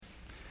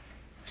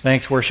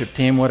Thanks, worship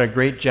team. What a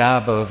great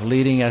job of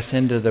leading us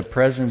into the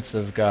presence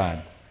of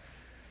God.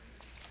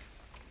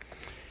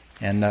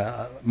 And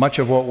much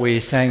of what we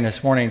sang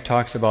this morning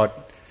talks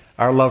about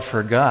our love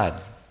for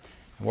God.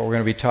 What we're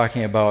going to be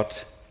talking about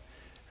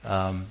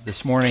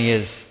this morning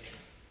is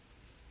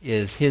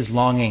His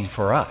longing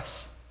for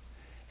us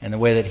and the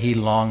way that He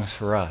longs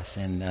for us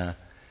and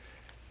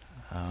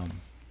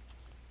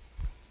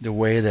the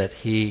way that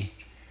He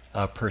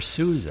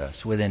pursues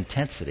us with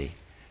intensity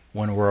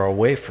when we're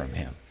away from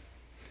Him,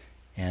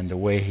 and the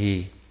way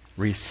He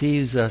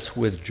receives us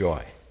with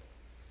joy.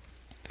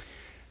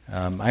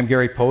 I'm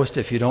Gary Post.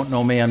 If you don't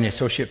know me, I'm the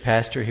associate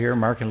pastor here.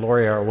 Mark and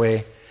Lori are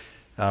away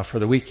for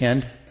the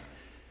weekend.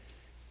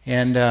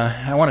 And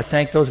I want to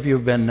thank those of you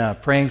who have been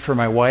praying for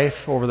my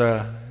wife over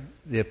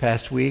the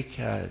past week.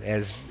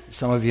 As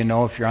some of you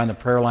know, if you're on the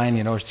prayer line,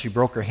 you know she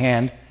broke her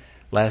hand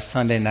last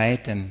Sunday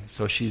night, and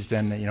so she's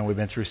been, we've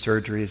been through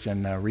surgeries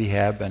and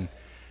rehab and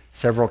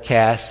several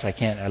casts.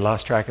 I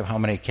lost track of how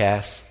many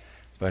casts,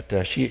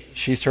 but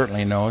she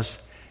certainly knows.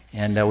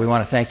 And we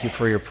want to thank you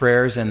for your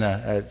prayers,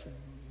 and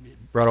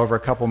brought over a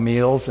couple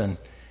meals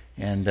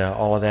and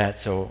all of that.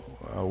 So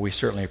we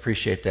certainly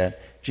appreciate that.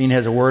 Jean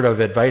has a word of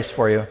advice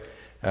for you.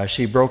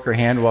 She broke her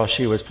hand while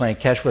she was playing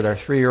catch with our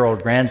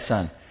 3-year-old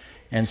grandson,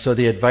 and so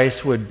the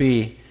advice would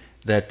be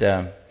that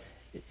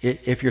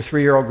if your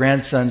 3-year-old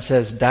grandson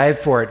says, "Dive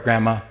for it,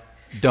 Grandma,"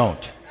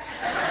 don't.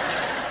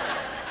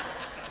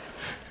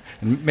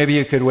 And maybe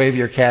you could wave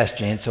your cast,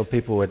 Jean, so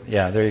people would.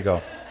 Yeah, there you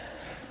go.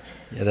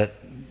 Yeah,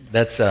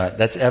 that's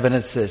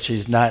evidence that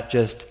she's not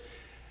just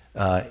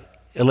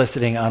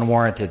eliciting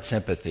unwarranted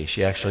sympathy.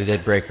 She actually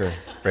did break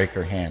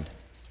her hand.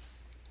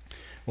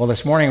 Well,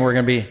 this morning we're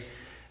going to be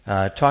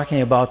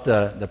talking about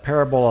the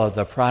parable of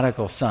the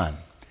prodigal son.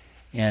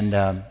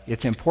 And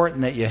it's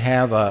important that you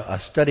have a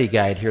study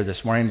guide here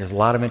this morning. There's a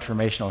lot of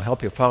information that will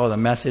help you follow the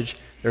message.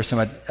 There's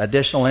some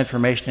additional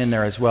information in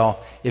there as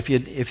well. If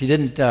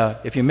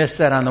you missed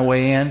that on the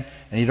way in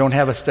and you don't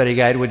have a study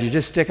guide, would you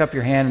just stick up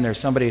your hand and there's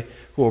somebody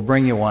who will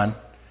bring you one.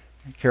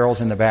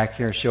 Carol's in the back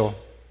here. She'll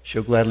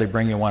gladly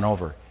bring you one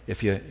over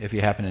if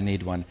you happen to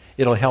need one.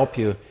 It'll help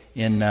you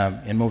in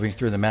moving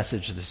through the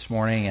message this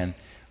morning, and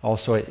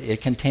also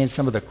it contains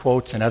some of the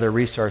quotes and other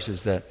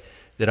resources that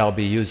I'll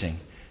be using.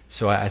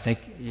 So I think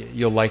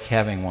you'll like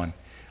having one.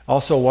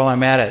 Also, while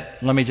I'm at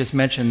it, let me just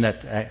mention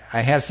that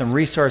I have some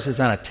resources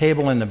on a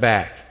table in the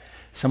back.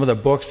 Some of the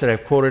books that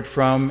I've quoted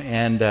from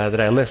and that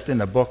I list in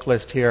the book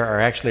list here are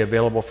actually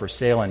available for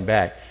sale in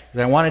back.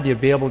 Because I wanted you to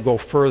be able to go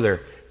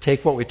further,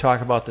 take what we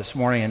talk about this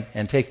morning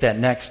and take that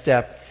next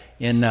step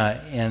in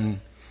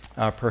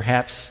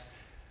perhaps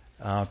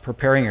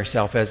preparing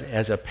yourself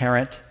as a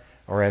parent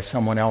or as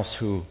someone else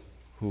who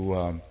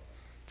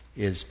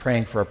is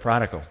praying for a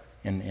prodigal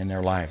in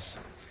their lives.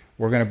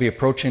 We're going to be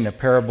approaching the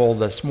parable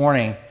this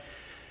morning,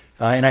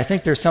 and I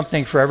think there's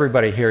something for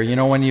everybody here.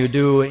 When you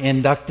do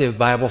inductive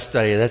Bible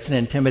study, that's an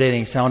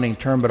intimidating sounding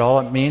term, but all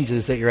it means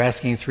is that you're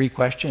asking 3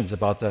 questions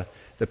about the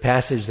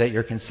passage that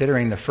you're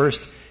considering. The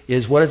first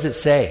is, what does it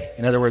say?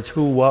 In other words,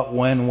 who, what,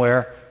 when,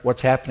 where,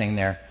 what's happening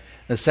there.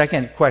 The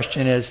second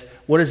question is,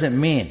 what does it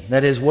mean?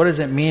 That is, what does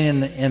it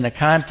mean in the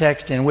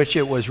context in which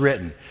it was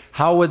written?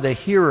 How would the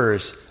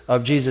hearers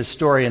of Jesus'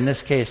 story, in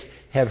this case,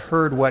 have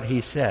heard what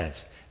he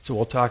says? So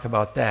we'll talk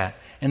about that.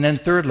 And then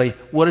thirdly,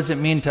 what does it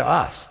mean to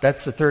us?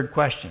 That's the third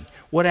question.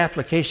 What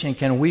application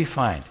can we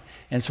find?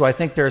 And so I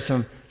think there are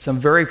some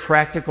very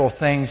practical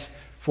things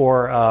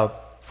for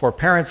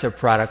parents of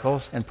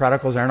prodigals, and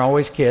prodigals aren't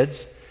always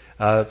kids.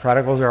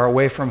 Prodigals are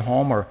away from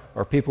home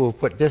or people who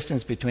put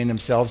distance between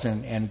themselves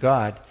and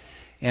God.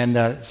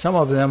 And some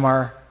of them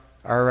are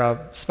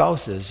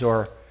spouses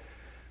or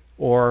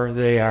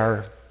they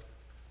are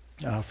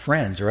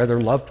friends or other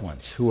loved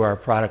ones who are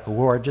prodigal,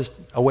 who are just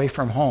away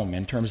from home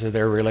in terms of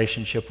their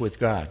relationship with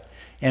God.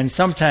 And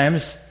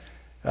sometimes,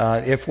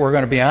 if we're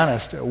going to be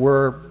honest,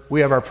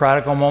 we have our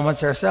prodigal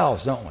moments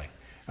ourselves, don't we?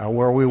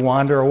 Where we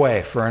wander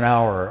away for an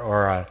hour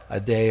or a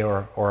day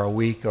or a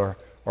week or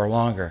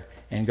longer.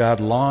 And God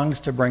longs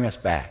to bring us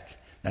back.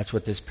 That's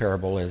what this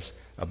parable is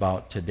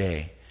about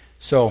today.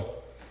 So,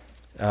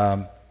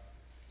 let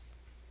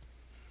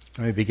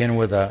me begin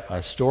with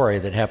a story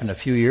that happened a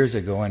few years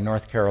ago in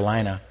North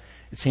Carolina.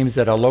 It seems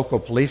that a local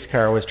police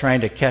car was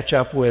trying to catch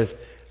up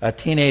with a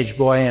teenage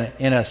boy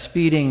in a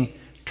speeding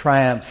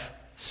Triumph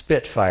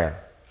Spitfire.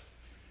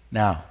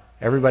 Now,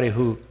 everybody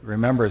who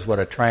remembers what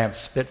a Triumph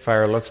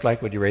Spitfire looks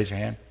like, would you raise your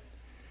hand?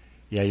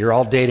 Yeah, you're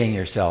all dating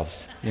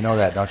yourselves. You know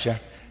that, don't you?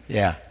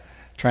 Yeah.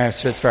 Triumph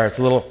Spitfire, it's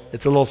a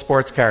little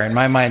sports car. In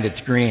my mind,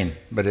 it's green,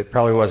 but it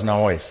probably wasn't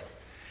always.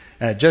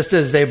 Just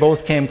as they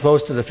both came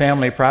close to the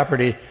family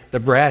property, the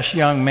brash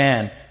young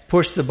man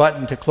pushed the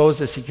button to close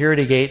the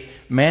security gate,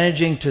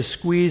 managing to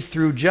squeeze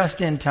through just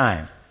in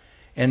time,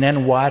 and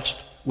then watched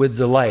with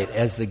delight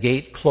as the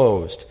gate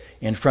closed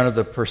in front of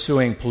the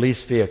pursuing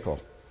police vehicle.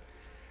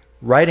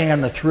 Riding on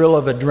the thrill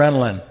of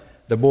adrenaline,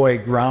 the boy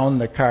ground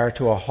the car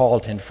to a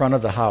halt in front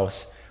of the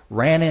house,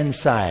 ran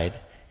inside,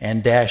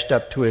 and dashed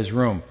up to his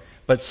room.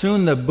 But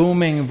soon the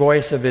booming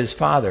voice of his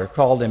father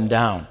called him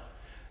down.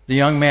 The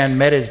young man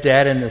met his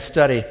dad in the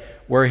study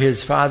where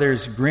his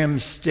father's grim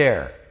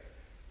stare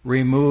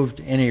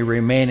removed any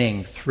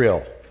remaining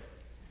thrill.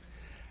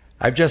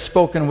 "I've just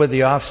spoken with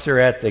the officer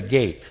at the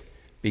gate,"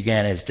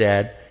 began his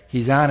dad.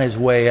 "He's on his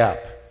way up.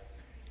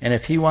 And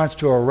if he wants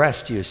to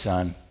arrest you,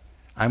 son,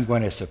 I'm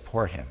going to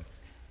support him."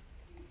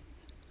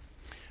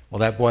 Well,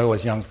 that boy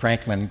was young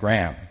Franklin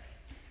Graham.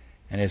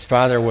 And his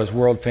father was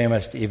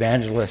world-famous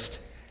evangelist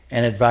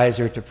and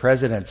advisor to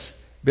Presidents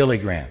Billy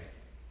Graham.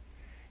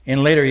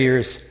 In later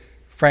years,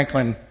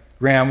 Franklin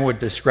Graham would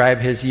describe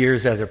his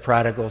years as a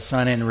prodigal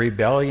son in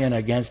rebellion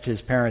against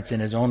his parents in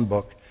his own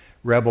book,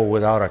 Rebel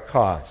Without a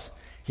Cause.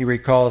 He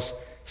recalls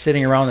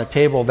sitting around the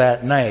table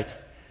that night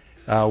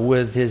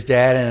with his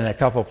dad and a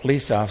couple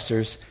police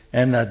officers,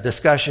 and the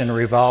discussion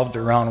revolved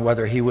around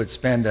whether he would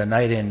spend a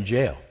night in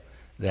jail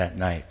that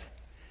night.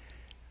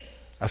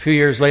 A few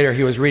years later,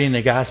 he was reading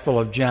the Gospel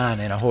of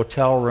John in a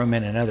hotel room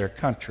in another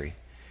country,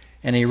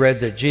 and he read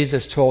that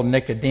Jesus told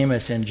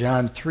Nicodemus in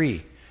John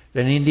 3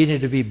 that he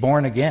needed to be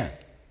born again.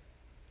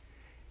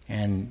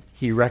 And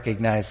he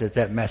recognized that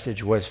that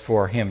message was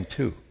for him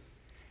too.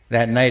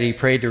 That night he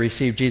prayed to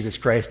receive Jesus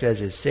Christ as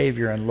his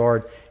Savior and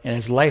Lord, and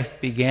his life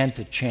began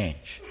to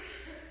change.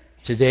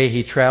 Today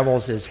he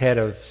travels as head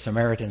of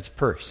Samaritan's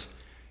Purse.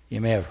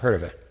 You may have heard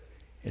of it.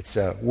 It's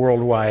a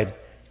worldwide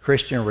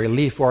Christian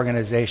relief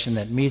organization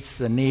that meets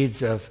the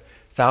needs of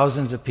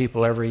thousands of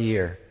people every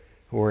year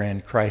who are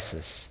in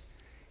crisis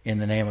in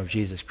the name of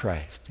Jesus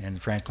Christ.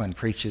 And Franklin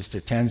preaches to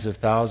tens of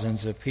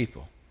thousands of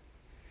people.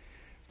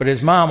 But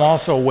his mom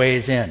also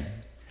weighs in.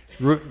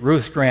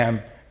 Ruth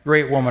Graham,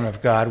 great woman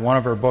of God. One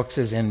of her books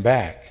is in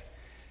back.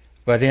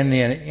 But in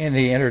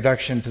the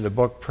introduction to the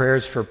book,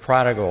 Prayers for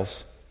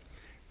Prodigals,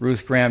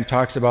 Ruth Graham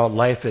talks about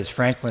life as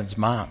Franklin's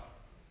mom.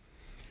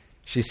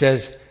 She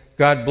says,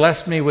 "God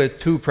blessed me with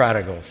 2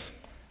 prodigals.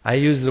 I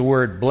use the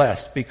word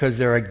blessed because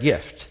they're a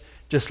gift,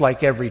 just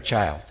like every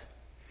child.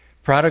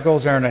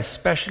 Prodigals are an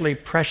especially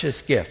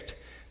precious gift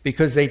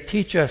because they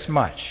teach us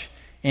much,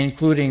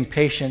 including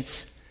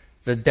patience,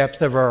 the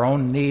depth of our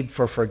own need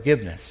for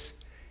forgiveness,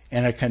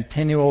 and a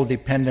continual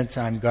dependence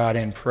on God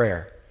in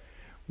prayer.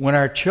 When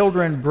our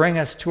children bring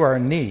us to our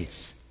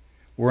knees,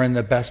 we're in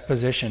the best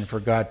position for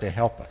God to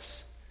help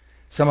us.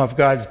 Some of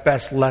God's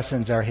best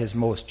lessons are his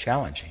most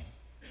challenging.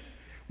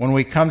 When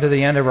we come to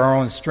the end of our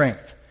own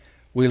strength,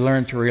 we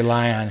learn to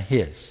rely on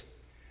his.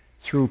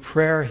 Through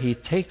prayer, he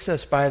takes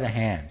us by the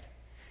hand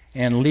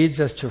and leads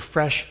us to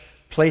fresh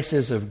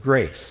places of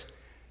grace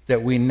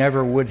that we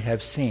never would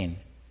have seen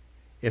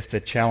if the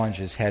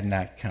challenges had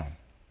not come."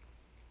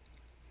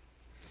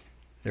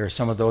 There are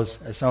some of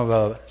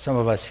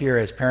us here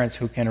as parents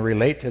who can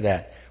relate to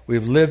that.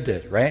 We've lived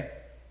it, right?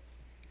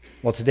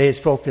 Well, today's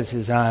focus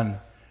is on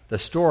the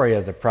story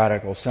of the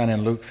prodigal son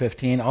in Luke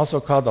 15, also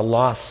called the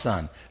lost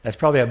son. That's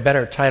probably a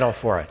better title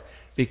for it,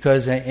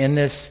 because in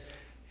this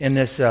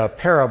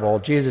parable,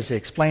 Jesus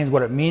explains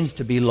what it means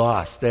to be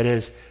lost, that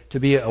is, to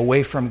be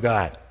away from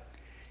God,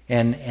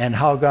 and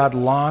how God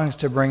longs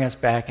to bring us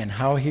back, and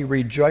how he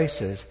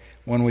rejoices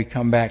when we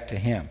come back to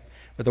him.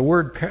 But the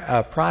word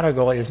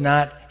prodigal is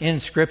not in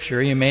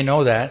Scripture. You may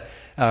know that.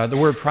 The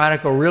word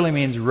prodigal really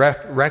means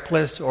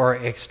reckless or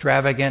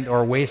extravagant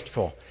or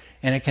wasteful,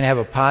 and it can have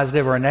a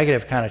positive or a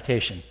negative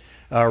connotation.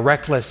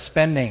 Reckless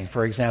spending,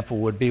 for example,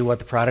 would be what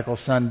the prodigal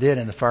son did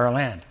in the far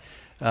land.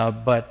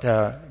 But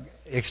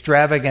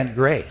extravagant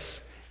grace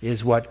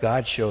is what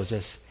God shows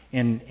us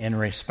in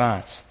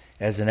response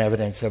as an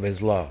evidence of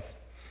his love.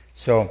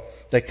 So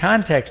the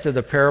context of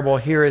the parable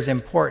here is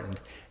important.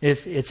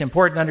 It's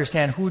important to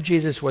understand who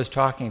Jesus was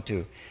talking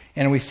to.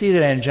 And we see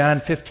that in John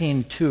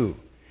 15:2,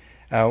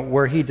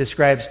 where he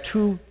describes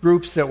 2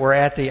 groups that were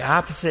at the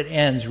opposite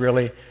ends,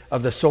 really,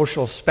 of the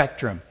social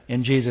spectrum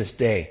in Jesus'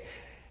 day.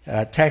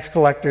 Tax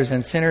collectors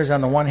and sinners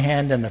on the one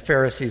hand, and the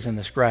Pharisees and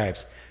the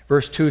scribes.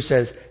 Verse 2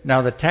 says,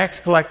 "Now the tax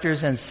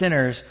collectors and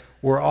sinners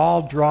were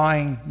all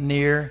drawing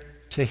near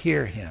to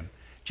hear him."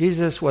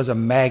 Jesus was a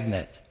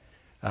magnet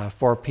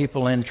for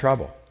people in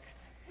trouble.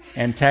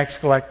 And tax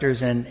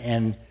collectors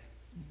and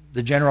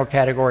the general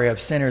category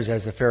of sinners,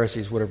 as the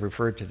Pharisees would have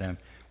referred to them,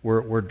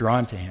 were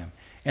drawn to him.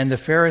 And the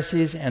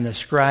Pharisees and the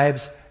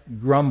scribes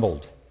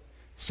grumbled,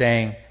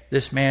 saying,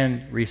 "This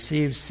man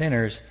receives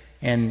sinners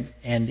and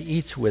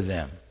eats with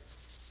them."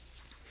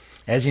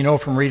 As you know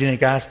from reading the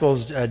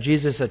Gospels,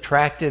 Jesus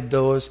attracted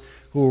those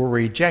who were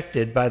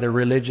rejected by the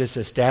religious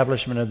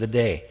establishment of the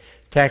day.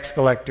 Tax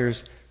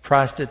collectors,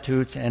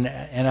 prostitutes, and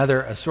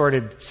other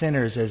assorted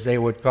sinners, as they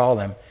would call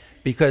them,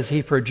 because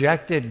he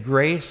projected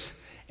grace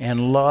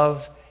and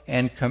love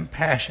and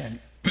compassion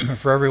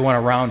for everyone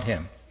around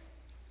him.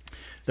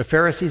 The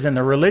Pharisees and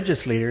the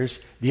religious leaders,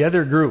 the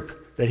other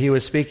group that he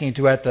was speaking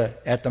to at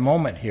the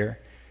moment here,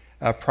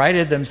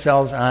 prided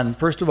themselves on,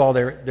 first of all,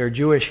 their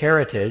Jewish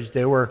heritage.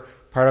 They were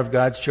part of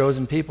God's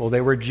chosen people.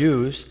 They were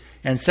Jews.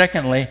 And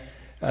secondly,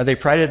 they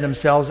prided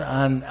themselves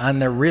on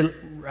their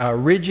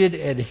rigid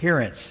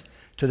adherence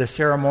to the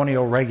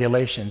ceremonial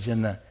regulations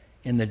in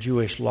the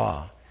Jewish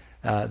law.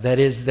 That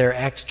is, their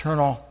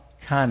external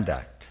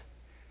conduct.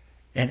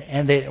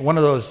 And one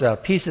of those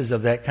pieces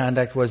of that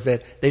conduct was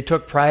that they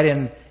took pride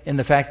in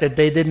the fact that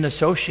they didn't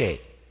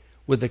associate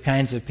with the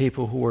kinds of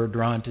people who were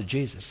drawn to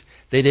Jesus.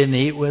 They didn't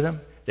eat with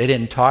them. They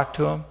didn't talk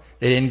to them.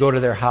 They didn't go to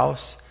their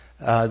house.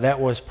 That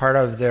was part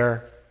of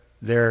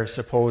their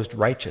supposed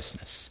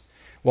righteousness.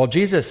 Well,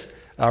 Jesus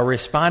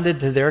responded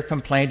to their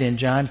complaint in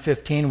John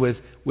 15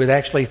 with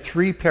actually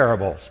 3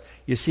 parables.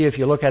 You see, if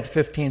you look at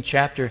the 15th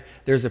chapter,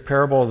 there's a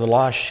parable of the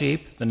lost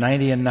sheep, the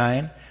 90 and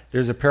 9.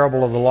 There's a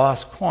parable of the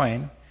lost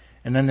coin.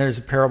 And then there's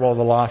a parable of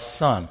the lost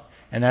son.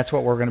 And that's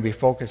what we're going to be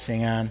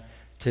focusing on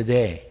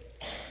today.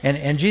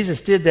 And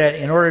Jesus did that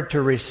in order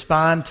to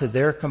respond to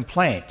their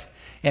complaint.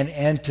 And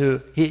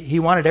he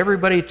wanted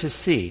everybody to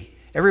see,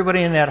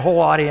 everybody in that whole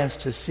audience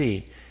to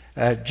see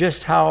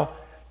just how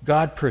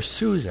God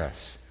pursues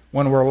us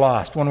when we're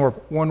lost, when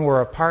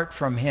we're apart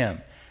from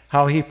Him,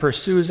 how He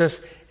pursues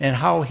us and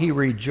how He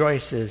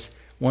rejoices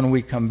when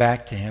we come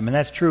back to Him. And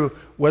that's true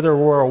whether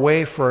we're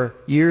away for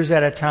years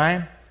at a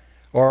time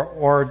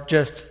or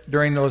just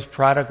during those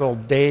prodigal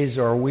days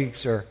or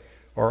weeks or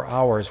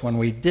hours when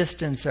we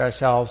distance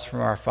ourselves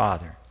from our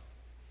Father.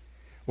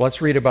 Well,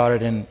 let's read about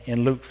it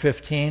in Luke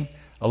 15,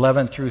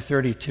 11 through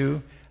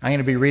 32. I'm going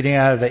to be reading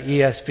out of the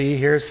ESV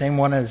here, same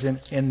one as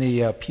in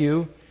the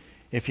pew,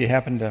 if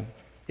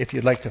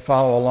you'd like to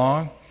follow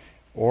along,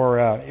 or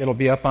it'll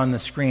be up on the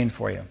screen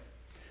for you.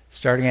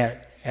 Starting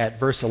at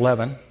verse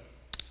 11.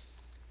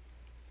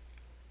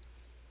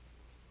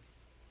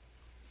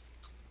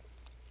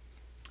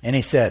 And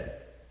he said,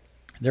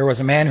 "There was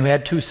a man who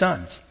had 2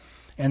 sons,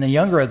 and the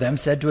younger of them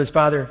said to his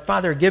father,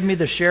 'Father, give me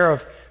the share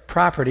of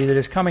property that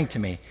is coming to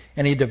me.'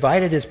 And he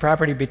divided his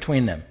property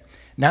between them.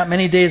 Not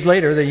many days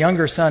later, the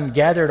younger son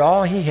gathered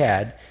all he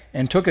had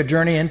and took a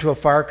journey into a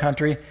far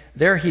country.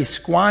 There he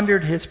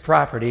squandered his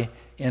property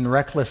in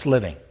reckless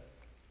living.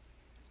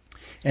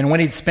 And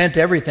when he'd spent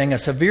everything, a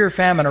severe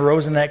famine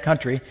arose in that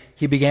country.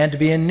 He began to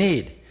be in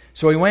need.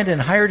 So he went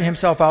and hired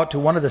himself out to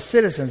one of the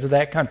citizens of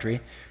that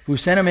country, who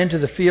sent him into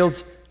the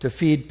fields to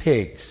feed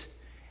pigs.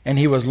 And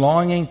he was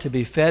longing to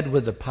be fed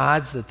with the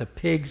pods that the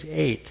pigs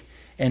ate,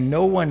 and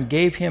no one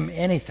gave him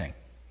anything.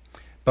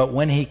 But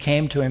when he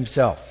came to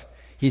himself,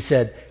 he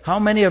said, 'How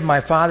many of my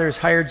father's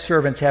hired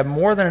servants have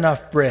more than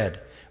enough bread,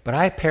 but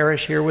I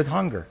perish here with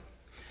hunger?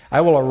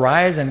 I will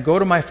arise and go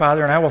to my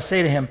father, and I will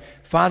say to him,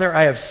 Father,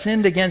 I have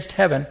sinned against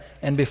heaven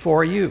and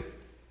before you.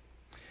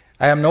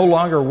 I am no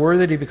longer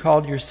worthy to be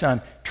called your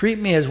son. Treat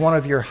me as one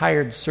of your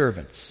hired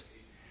servants.'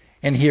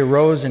 And he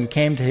arose and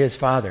came to his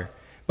father.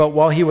 But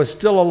while he was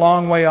still a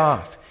long way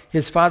off,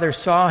 his father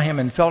saw him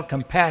and felt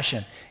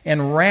compassion,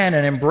 and ran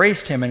and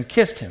embraced him and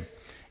kissed him.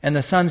 And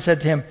the son said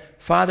to him,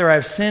 'Father, I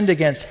have sinned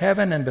against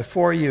heaven and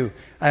before you.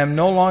 I am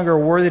no longer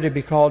worthy to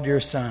be called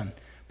your son.'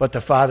 But the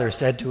father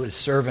said to his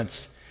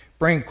servants,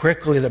 'Bring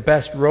quickly the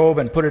best robe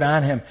and put it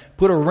on him.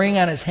 Put a ring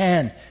on his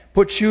hand.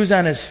 Put shoes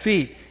on his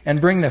feet.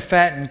 And bring the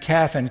fattened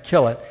calf and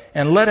kill it.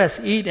 And let us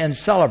eat and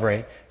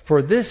celebrate.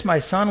 For this my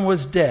son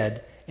was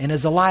dead and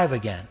is alive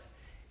again.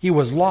 He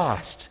was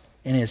lost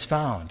and is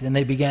found.' And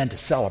they began to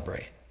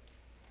celebrate.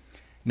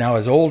 Now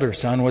his older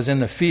son was in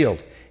the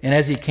field. And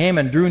as he came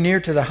and drew near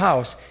to the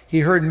house,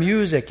 he heard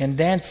music and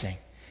dancing.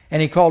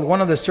 And he called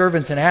one of the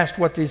servants and asked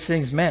what these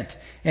things meant.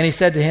 And he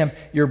said to him,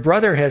 'Your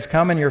brother has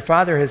come, and your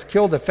father has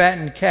killed the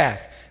fattened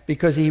calf,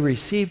 because he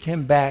received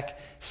him back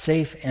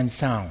safe and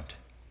sound.'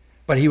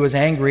 But he was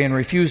angry and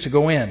refused to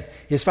go in.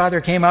 His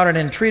father came out and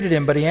entreated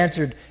him, but he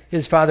answered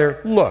his father,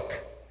 'Look,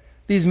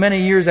 these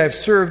many years I've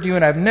served you,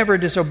 and I've never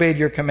disobeyed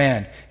your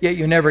command. Yet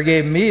you never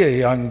gave me a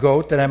young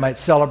goat that I might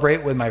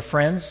celebrate with my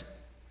friends.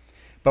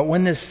 But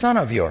when this son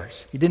of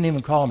yours,'" he didn't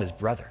even call him his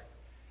brother,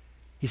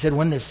 he said,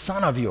 "when this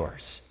son of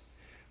yours,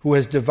 who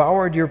has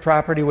devoured your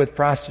property with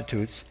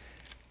prostitutes,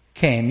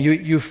 came,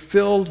 you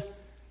killed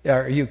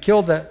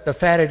the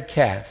fatted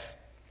calf."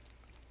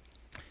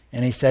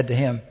 And he said to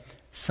him,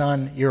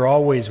 "Son, you're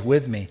always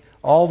with me.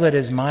 All that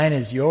is mine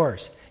is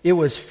yours. It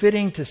was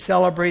fitting to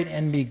celebrate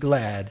and be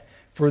glad.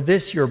 For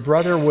this your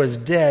brother was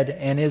dead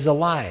and is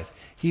alive.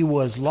 He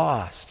was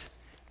lost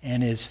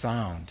and is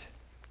found."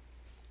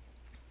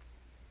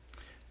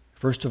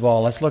 First of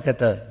all, let's look at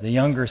the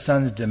younger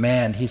son's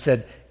demand. He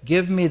said,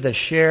 "Give me the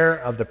share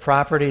of the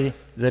property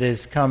that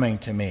is coming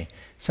to me."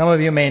 Some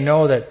of you may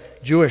know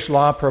that Jewish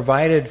law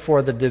provided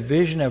for the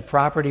division of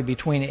property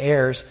between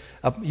heirs,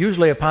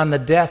 usually upon the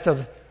death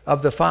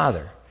of the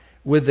father,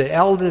 with the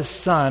eldest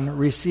son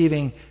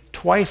receiving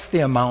twice the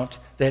amount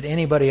that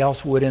anybody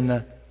else would in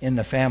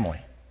the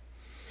family.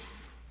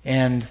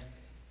 And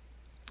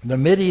the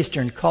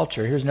Mideastern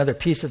culture, here's another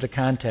piece of the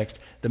context,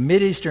 the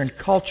Mideastern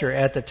culture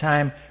at the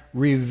time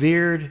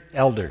revered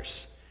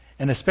elders,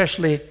 and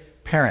especially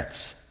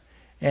parents.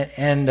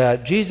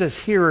 And Jesus'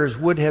 hearers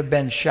would have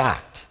been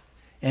shocked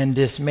and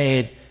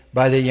dismayed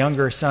by the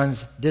younger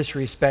son's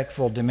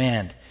disrespectful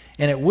demand.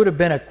 And it would have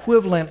been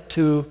equivalent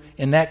to,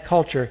 in that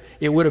culture,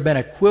 it would have been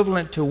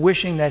equivalent to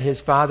wishing that his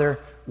father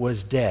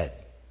was dead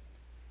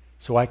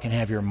so I can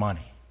have your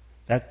money.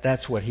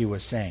 That's what he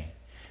was saying.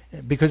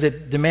 because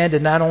it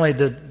demanded not only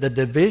the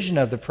division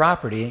of the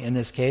property in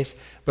this case,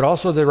 but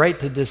also the right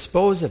to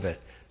dispose of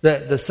it.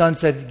 The son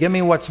said, give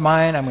me what's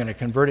mine, I'm going to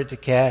convert it to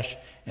cash,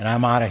 and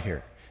I'm out of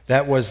here.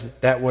 That was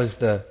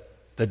the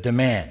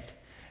demand.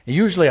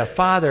 Usually a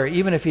father,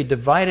 even if he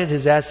divided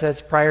his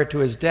assets prior to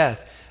his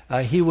death,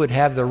 he would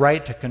have the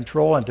right to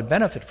control and to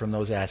benefit from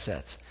those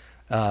assets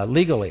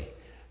legally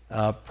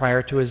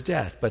prior to his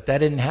death. But that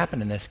didn't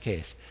happen in this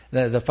case.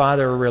 The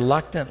father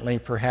reluctantly,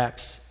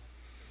 perhaps,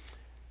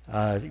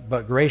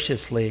 but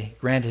graciously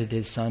granted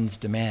his son's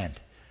demand.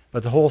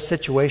 But the whole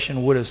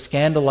situation would have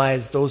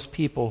scandalized those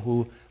people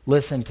who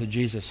listened to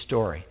Jesus'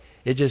 story.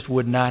 It just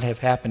would not have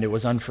happened. It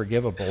was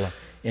unforgivable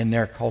in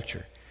their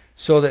culture.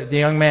 So that the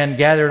young man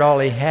gathered all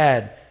he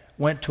had,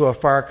 went to a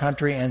far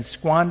country, and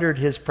squandered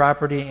his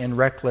property in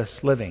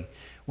reckless living.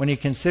 When you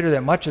consider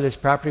that much of this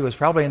property was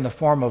probably in the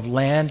form of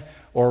land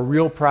or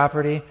real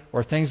property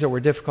or things that were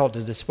difficult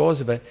to dispose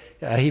of it,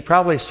 he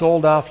probably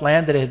sold off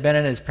land that had been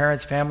in his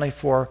parents' family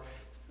for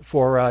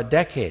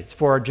decades,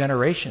 for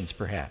generations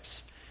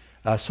perhaps.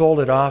 Sold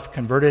it off,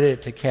 converted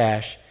it to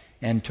cash,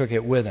 and took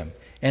it with him.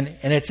 And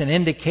it's an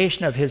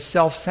indication of his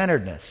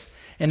self-centeredness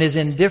and his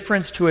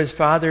indifference to his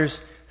father's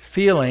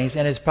feelings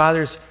and his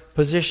father's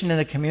position in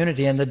the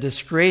community and the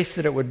disgrace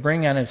that it would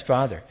bring on his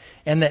father,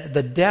 and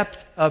the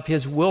depth of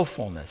his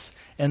willfulness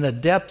and the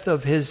depth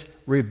of his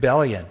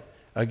rebellion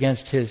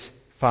against his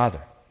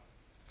father.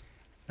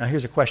 Now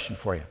here's a question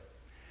for you.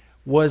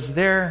 What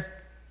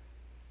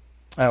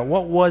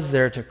was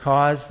there to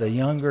cause the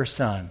younger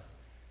son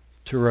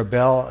to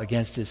rebel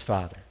against his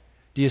father?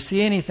 Do you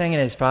see anything in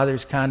his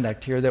father's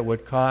conduct here that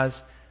would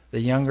cause the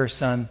younger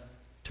son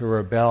to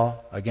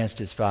rebel against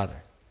his father?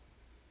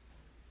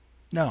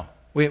 No,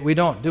 we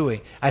don't, do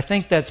we? I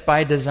think that's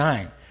by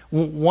design.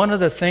 One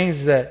of the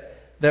things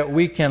that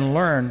we can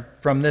learn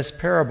from this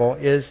parable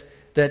is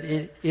that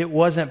it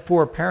wasn't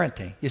poor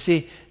parenting. You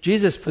see,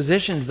 Jesus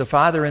positions the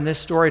father in this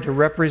story to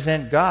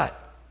represent God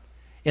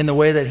in the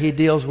way that he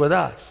deals with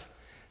us.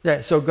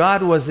 So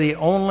God was the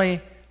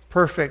only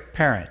perfect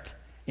parent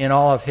in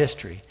all of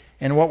history.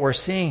 And what we're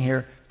seeing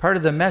here, part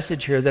of the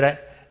message here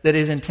that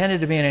is intended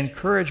to be an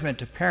encouragement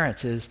to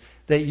parents is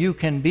that you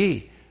can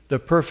be the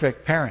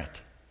perfect parent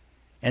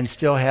and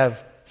still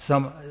have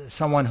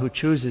someone who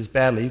chooses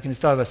badly. You can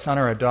still have a son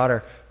or a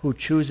daughter who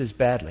chooses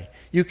badly.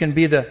 You can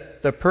be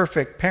the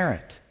perfect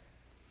parent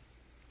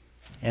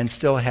and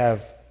still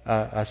have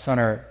a son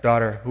or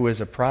daughter who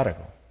is a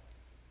prodigal.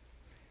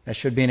 That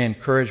should be an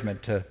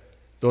encouragement to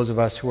those of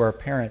us who are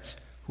parents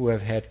who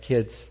have had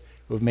kids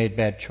who have made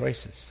bad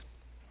choices.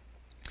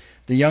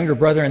 The younger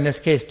brother in this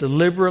case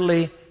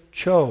deliberately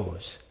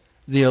chose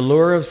the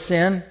allure of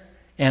sin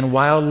and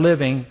wild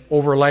living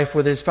over life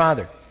with his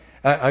father.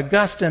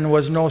 Augustine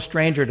was no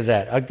stranger to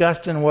that.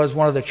 Augustine was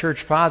one of the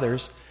church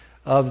fathers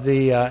in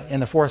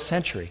the 4th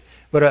century.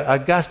 But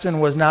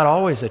Augustine was not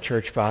always a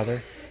church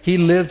father. He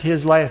lived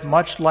his life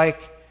much like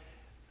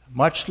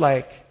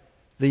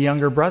the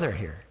younger brother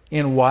here,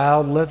 in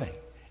wild living,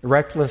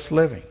 reckless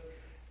living,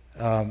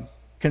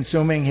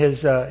 consuming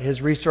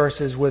his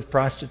resources with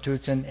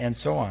prostitutes and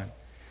so on.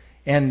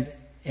 And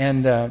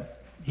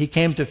he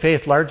came to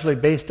faith largely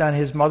based on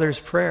his mother's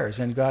prayers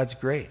and God's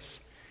grace.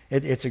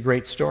 It's a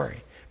great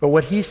story. But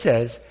what he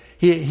says,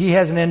 he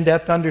has an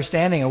in-depth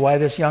understanding of why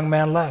this young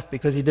man left,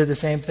 because he did the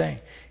same thing.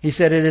 He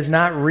said, it is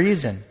not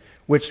reason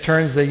which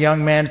turns the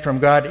young man from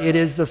God, it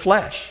is the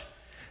flesh.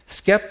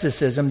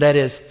 Skepticism, that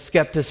is,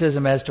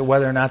 skepticism as to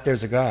whether or not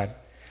there's a God.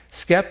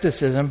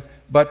 Skepticism,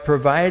 but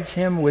provides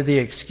him with the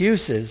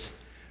excuses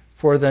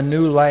for the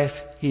new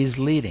life he's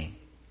leading.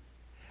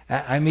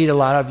 I meet a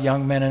lot of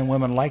young men and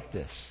women like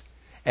this.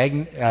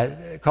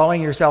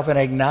 Calling yourself an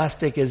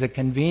agnostic is a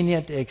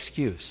convenient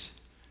excuse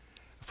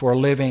for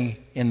living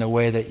in the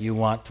way that you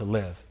want to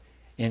live,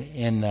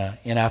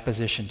 in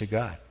opposition to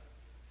God.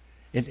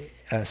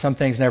 Some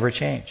things never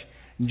change.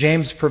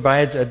 James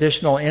provides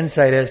additional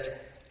insight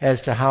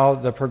as to how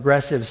the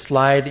progressive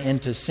slide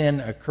into sin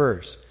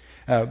occurs.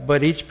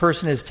 But each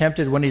person is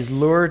tempted when he's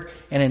lured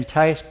and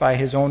enticed by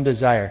his own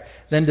desire.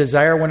 Then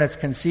desire, when it's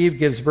conceived,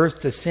 gives birth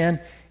to sin,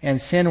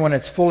 and sin, when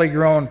it's fully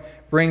grown,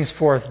 brings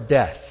forth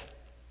death.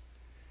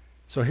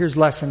 So here's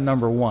lesson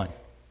number 1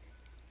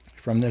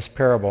 from this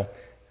parable.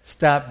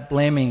 Stop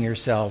blaming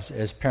yourselves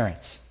as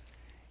parents.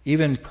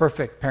 Even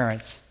perfect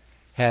parents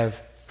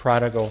have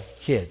prodigal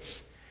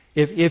kids.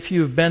 If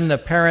you've been the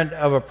parent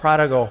of a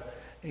prodigal,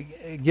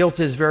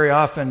 guilt is very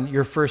often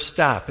your first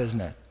stop,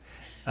 isn't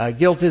it?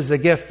 Guilt is the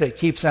gift that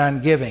keeps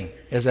on giving,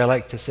 as I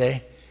like to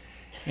say.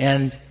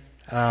 And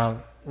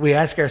we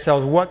ask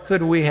ourselves, what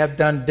could we have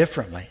done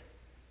differently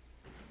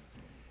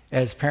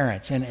as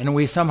parents? And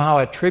we somehow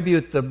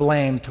attribute the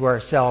blame to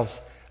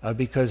ourselves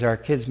because our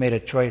kids made a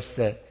choice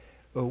that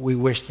we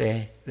wish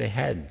they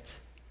hadn't.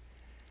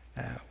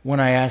 When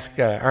I ask,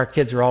 our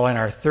kids are all in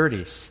our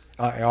 30s,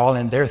 all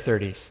in their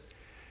 30s.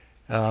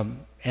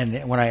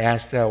 And when I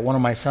asked, one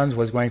of my sons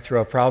was going through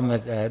a problem,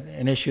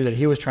 an issue that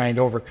he was trying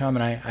to overcome,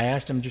 and I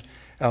asked him,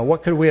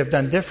 what could we have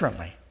done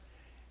differently?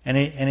 And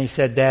he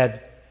said,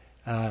 Dad,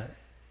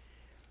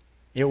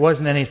 It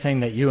wasn't anything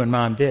that you and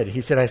Mom did.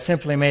 He said, I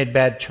simply made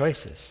bad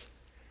choices,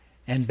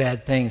 and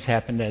bad things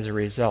happened as a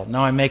result.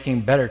 Now I'm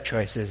making better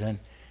choices,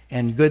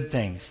 and good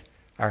things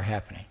are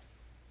happening.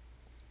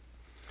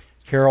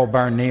 Carol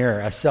Barnier,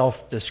 a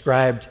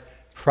self-described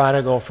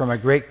prodigal from a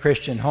great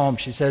Christian home,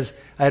 she says,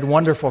 I had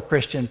wonderful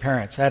Christian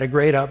parents. I had a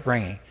great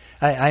upbringing.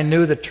 I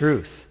knew the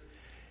truth.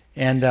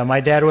 And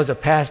my dad was a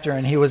pastor,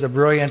 and he was a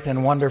brilliant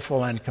and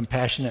wonderful and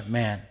compassionate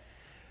man.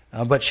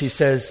 But she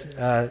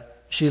says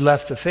she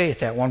left the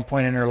faith at one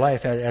point in her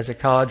life as a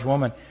college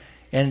woman.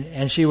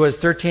 And she was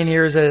 13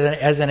 years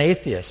as an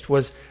atheist,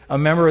 was a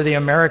member of the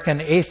American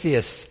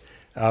Atheist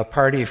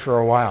Party for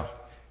a while.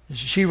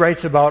 She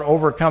writes about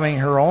overcoming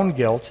her own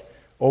guilt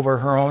over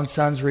her own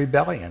son's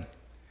rebellion,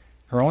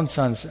 her own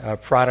son's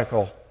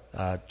prodigal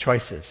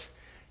choices.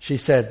 She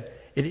said,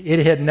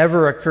 it had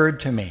never occurred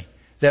to me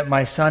that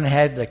my son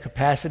had the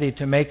capacity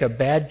to make a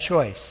bad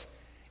choice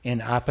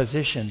in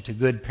opposition to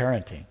good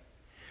parenting.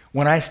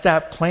 When I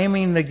stopped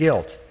claiming the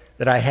guilt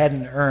that I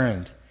hadn't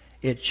earned,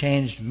 it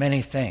changed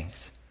many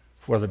things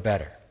for the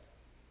better.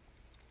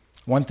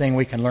 One thing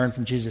we can learn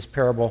from Jesus'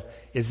 parable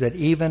is that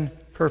even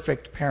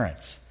perfect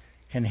parents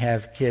can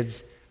have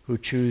kids who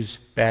choose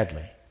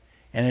badly.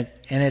 And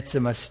it's a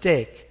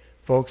mistake,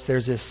 folks.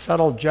 There's this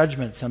subtle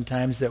judgment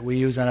sometimes that we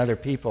use on other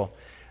people.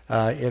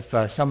 If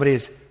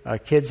somebody's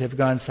kids have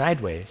gone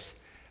sideways,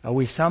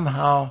 we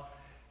somehow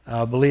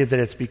believe that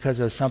it's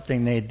because of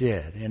something they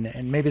did.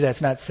 And maybe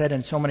that's not said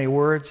in so many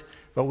words,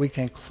 but we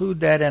conclude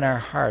that in our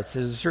hearts.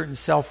 There's a certain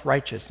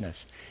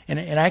self-righteousness.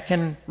 And I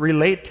can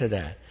relate to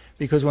that,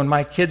 because when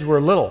my kids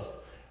were little,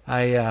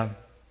 I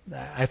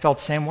felt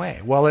the same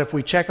way. Well, if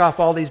we check off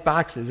all these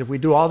boxes, if we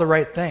do all the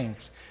right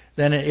things,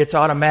 then it's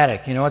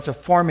automatic. It's a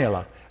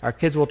formula. Our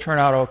kids will turn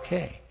out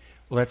okay.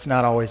 Well, that's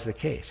not always the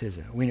case, is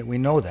it? We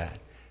know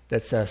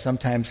that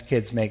sometimes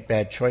kids make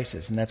bad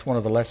choices, and that's one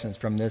of the lessons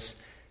from this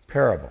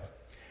parable.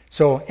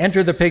 So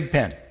enter the pig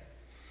pen.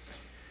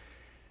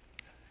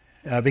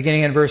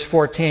 Beginning in verse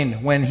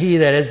 14, when he,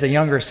 that is the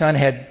younger son,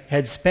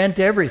 had spent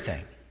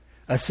everything,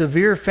 a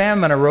severe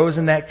famine arose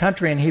in that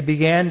country, and he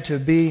began to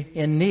be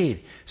in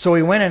need. So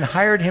he went and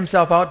hired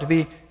himself out to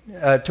be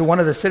to one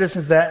of the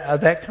citizens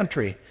of that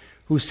country,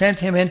 who sent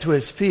him into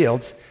his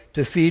fields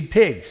to feed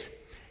pigs.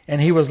 And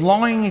he was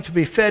longing to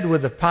be fed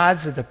with the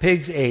pods that the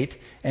pigs ate,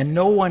 and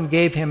no one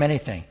gave him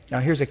anything. Now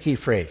here's a key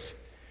phrase.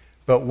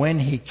 But when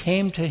he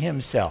came to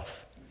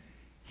himself,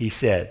 he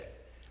said.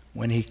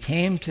 When he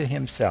came to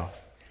himself,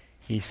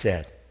 he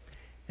said.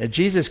 Now,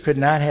 Jesus could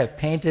not have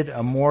painted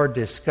a more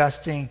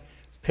disgusting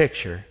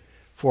picture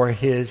for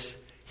his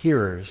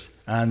hearers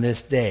on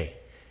this day.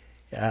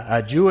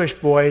 A Jewish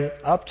boy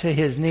up to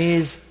his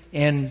knees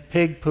in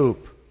pig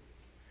poop.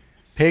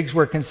 Pigs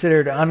were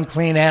considered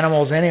unclean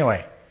animals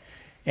anyway.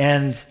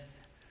 And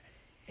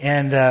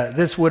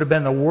this would have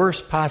been the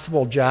worst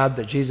possible job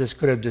that Jesus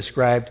could have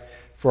described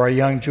for a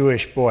young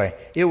Jewish boy.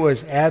 It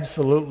was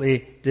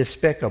absolutely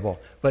despicable.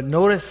 But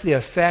notice the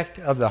effect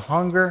of the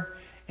hunger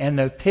and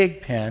the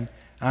pig pen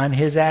on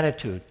his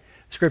attitude.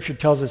 Scripture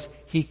tells us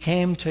he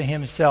came to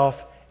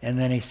himself and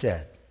then he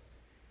said.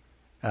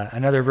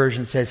 Another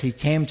version says he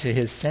came to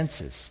his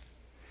senses.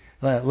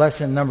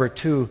 Lesson number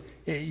 2,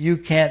 you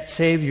can't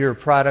save your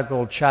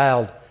prodigal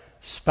child,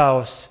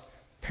 spouse,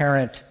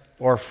 parent,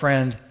 or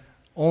friend.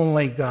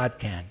 Only God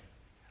can.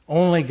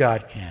 Only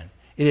God can.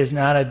 It is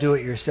not a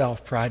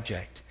do-it-yourself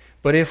project.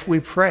 But if we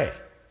pray,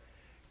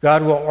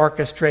 God will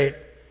orchestrate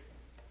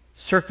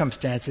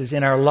circumstances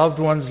in our loved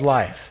one's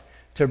life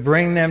to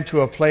bring them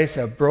to a place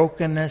of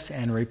brokenness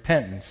and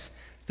repentance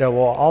that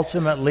will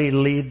ultimately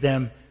lead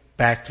them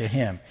back to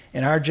Him.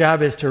 And our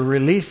job is to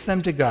release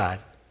them to God,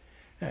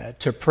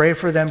 to pray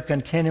for them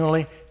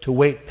continually, to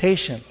wait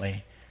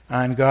patiently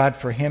on God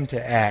for Him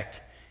to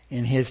act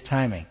in His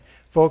timing.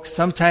 Folks,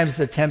 sometimes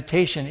the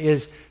temptation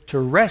is to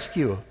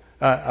rescue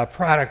a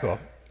prodigal,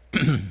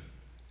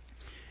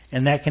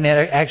 and that can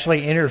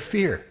actually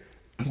interfere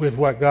with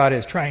what God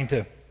is trying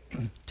to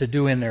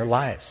do in their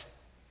lives.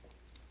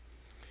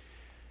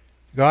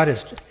 God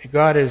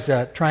is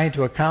trying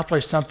to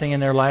accomplish something in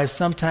their lives,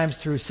 sometimes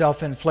through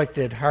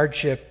self-inflicted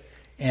hardship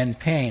and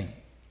pain.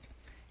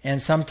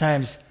 And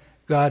sometimes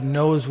God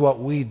knows what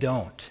we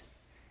don't,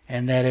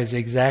 and that is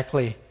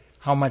exactly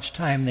how much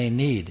time they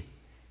need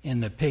in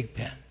the pig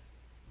pen.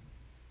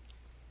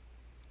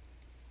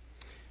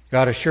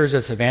 God assures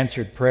us of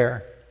answered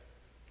prayer.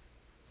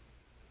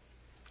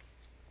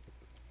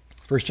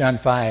 1 John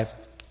 5,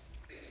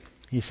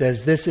 he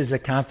says, this is the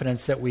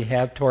confidence that we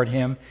have toward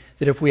Him,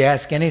 that if we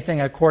ask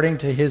anything according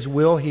to His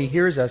will, He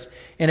hears us.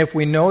 And if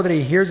we know that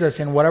He hears us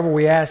in whatever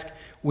we ask,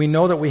 we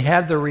know that we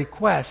have the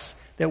requests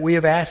that we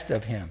have asked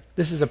of Him.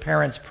 This is a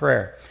parent's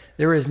prayer.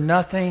 There is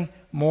nothing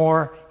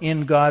more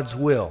in God's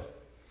will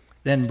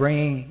than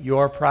bringing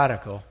your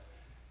prodigal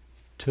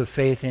to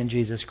faith in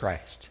Jesus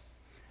Christ.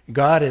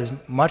 God is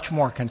much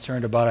more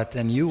concerned about it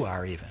than you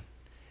are even.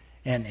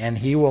 And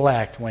He will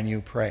act when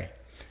you pray.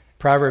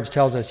 Proverbs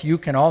tells us you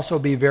can also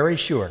be very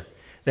sure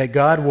that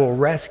God will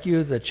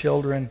rescue the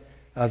children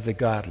of the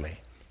godly.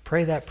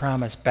 Pray that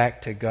promise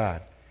back to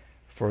God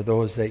for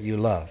those that you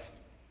love.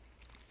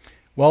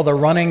 Well, the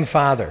running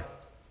father.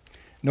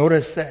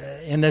 Notice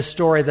that in this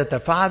story that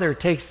the father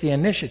takes the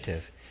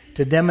initiative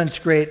to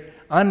demonstrate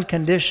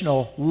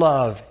unconditional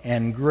love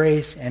and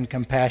grace and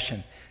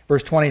compassion.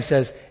 Verse 20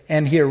 says,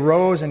 "And he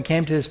arose and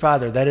came to his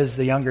father," that is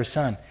the younger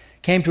son,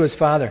 came to his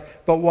father.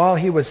 "But while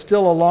he was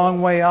still a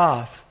long way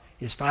off,"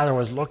 his father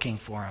was looking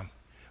for him.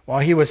 While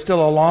he was still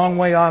a long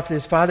way off,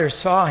 his father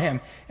saw him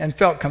and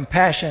felt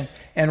compassion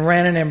and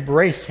ran and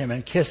embraced him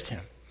and kissed him.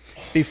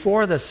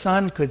 Before the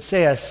son could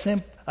say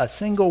a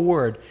single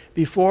word,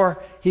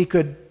 before he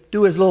could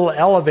do his little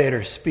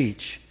elevator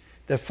speech,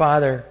 the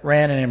father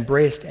ran and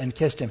embraced and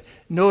kissed him.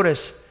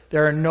 Notice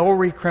there are no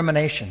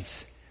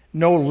recriminations,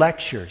 no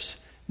lectures,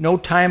 no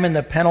time in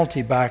the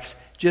penalty box,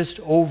 just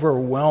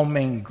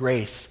overwhelming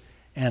grace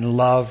and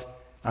love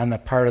on the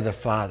part of the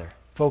Father.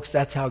 Folks,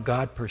 that's how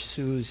God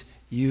pursues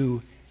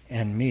you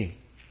and me.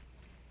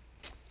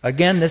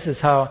 Again, this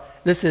is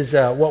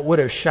what would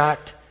have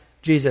shocked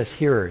Jesus'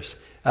 hearers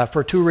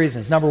for two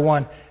reasons. Number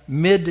one,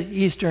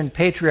 Mid-Eastern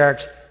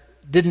patriarchs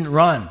didn't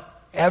run,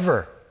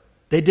 ever.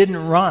 They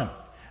didn't run.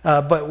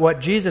 But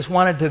what Jesus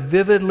wanted to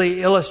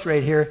vividly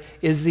illustrate here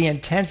is the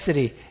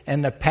intensity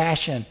and the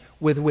passion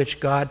with which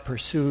God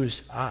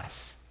pursues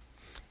us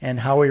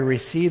and how he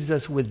receives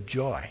us with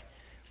joy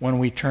when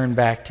we turn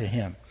back to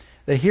him.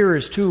 The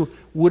hearers, too,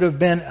 would have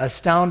been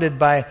astounded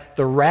by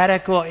the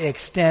radical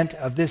extent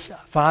of this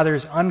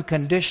Father's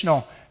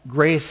unconditional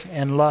grace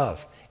and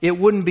love. It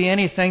wouldn't be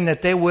anything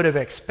that they would have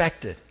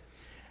expected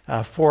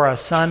for a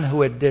son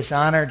who had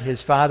dishonored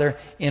his father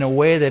in a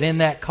way that in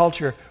that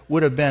culture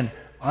would have been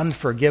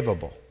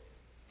unforgivable.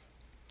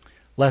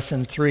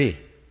 Lesson 3.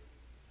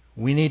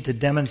 We need to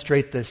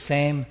demonstrate the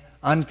same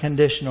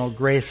unconditional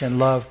grace and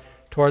love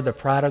toward the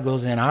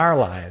prodigals in our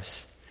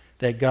lives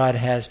that God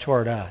has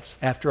toward us.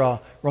 After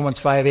all, Romans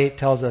 5:8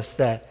 tells us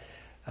that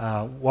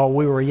while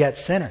we were yet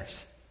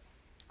sinners,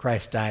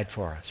 Christ died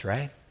for us,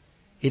 right?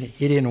 He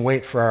didn't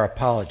wait for our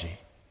apology.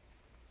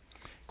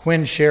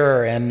 Quinn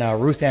Scherer and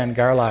Ruth Ann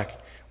Garlock,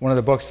 one of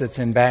the books that's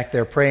in back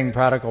there, Praying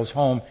Prodigals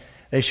Home,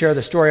 they share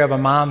the story of a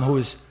mom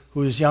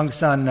whose young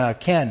son,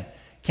 Ken,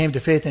 came to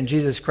faith in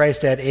Jesus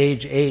Christ at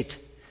age 8,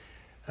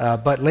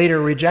 but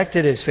later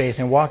rejected his faith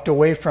and walked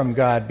away from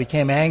God,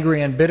 became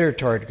angry and bitter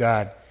toward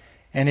God.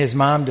 And his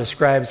mom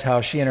describes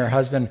how she and her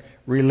husband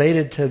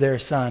related to their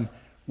son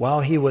while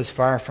he was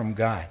far from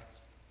God.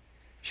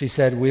 She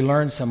said, "We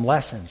learned some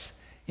lessons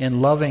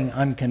in loving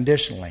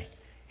unconditionally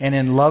and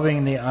in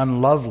loving the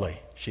unlovely,"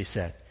 she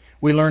said.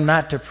 "We learned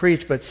not to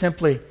preach, but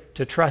simply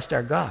to trust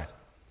our God.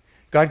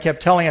 God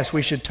kept telling us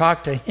we should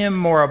talk to him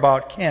more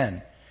about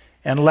Ken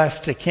and less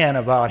to Ken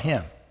about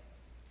him.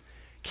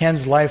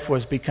 Ken's life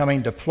was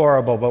becoming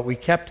deplorable, but we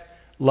kept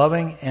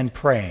loving and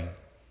praying.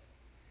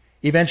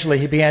 Eventually,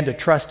 he began to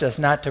trust us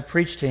not to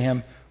preach to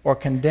him or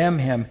condemn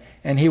him,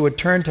 and he would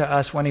turn to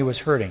us when he was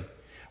hurting.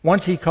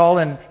 Once he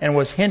called and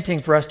was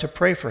hinting for us to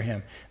pray for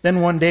him.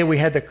 Then one day we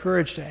had the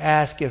courage to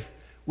ask if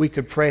we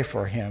could pray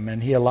for him,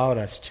 and he allowed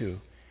us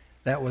to.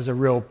 That was a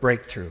real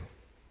breakthrough."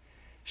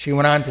 She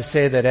went on to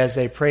say that as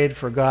they prayed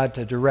for God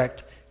to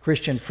direct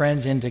Christian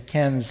friends into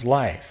Ken's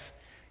life,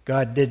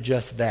 God did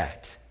just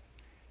that.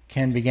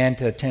 Ken began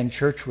to attend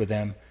church with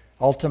them,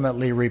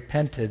 ultimately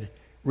repented,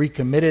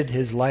 recommitted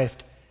his life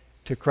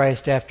to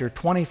Christ after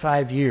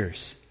 25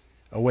 years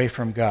away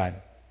from God,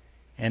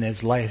 and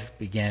his life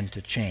began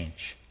to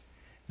change.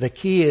 The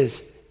key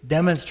is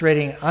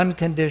demonstrating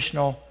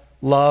unconditional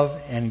love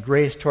and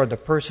grace toward the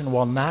person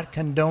while not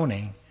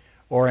condoning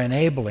or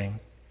enabling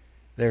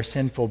their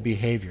sinful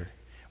behavior.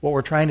 What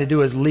we're trying to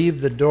do is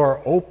leave the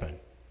door open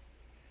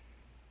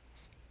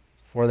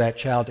for that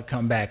child to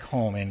come back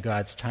home in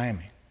God's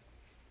timing.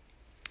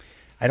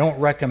 I don't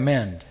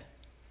recommend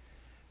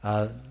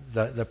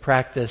the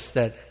practice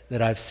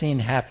that I've seen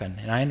happen,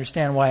 and I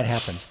understand why it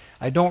happens.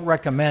 I don't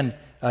recommend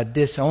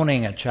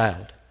disowning a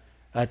child,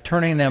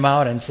 turning them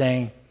out and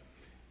saying,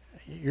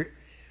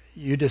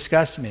 you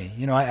disgust me.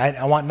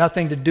 I want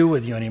nothing to do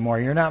with you anymore.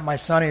 You're not my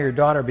son or your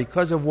daughter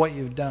because of what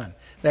you've done.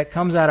 That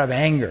comes out of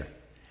anger.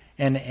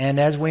 And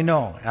as we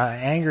know,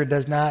 anger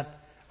does not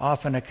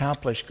often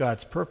accomplish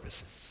God's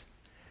purposes.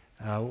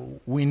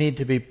 We need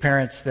to be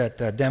parents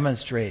that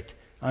demonstrate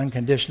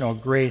unconditional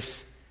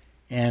grace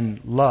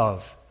and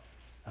love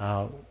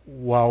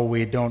while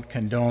we don't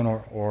condone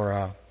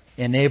or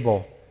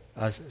enable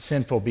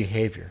sinful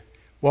behavior.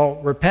 Well,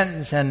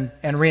 repentance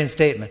and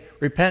reinstatement.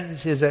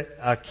 Repentance is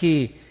a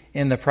key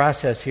in the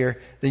process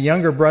here. The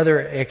younger brother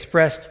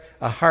expressed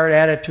a hard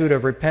attitude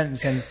of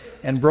repentance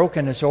and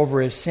brokenness over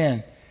his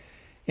sin.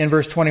 In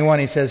verse 21,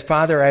 he says,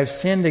 "Father, I've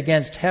sinned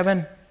against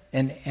heaven,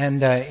 and in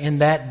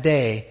that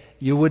day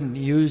you wouldn't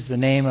use the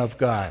name of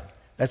God."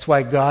 That's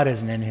why God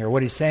isn't in here.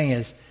 What he's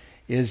saying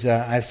is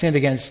I've sinned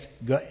against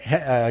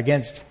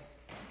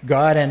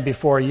God and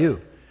before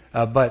you.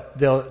 But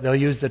they'll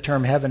use the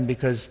term heaven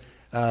because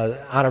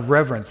out of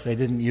reverence they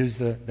didn't use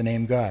the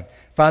name God.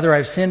 "Father,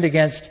 I've sinned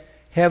against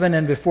heaven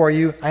and before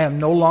you. I am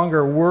no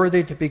longer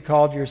worthy to be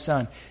called your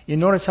son." You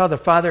notice how the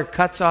father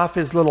cuts off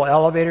his little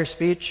elevator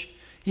speech?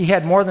 He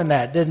had more than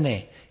that, didn't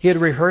he? He had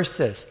rehearsed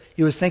this.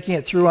 He was thinking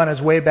it through on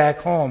his way back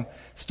home,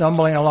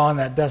 stumbling along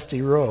that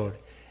dusty road.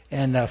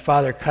 And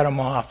Father cut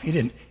him off. He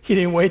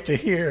didn't wait to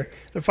hear.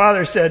 The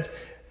father said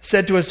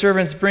to his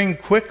servants, "Bring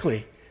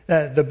quickly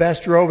the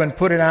best robe and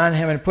put it on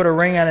him, and put a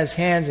ring on his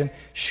hands and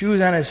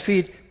shoes on his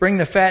feet. Bring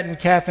the fattened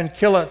calf and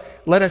kill it.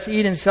 Let us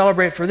eat and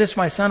celebrate, for this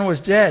my son was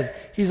dead.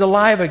 He's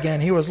alive again.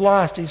 He was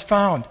lost. He's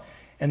found."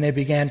 And they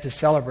began to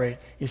celebrate.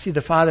 You see,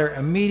 the father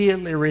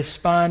immediately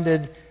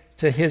responded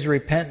to his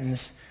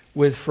repentance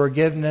with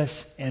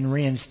forgiveness and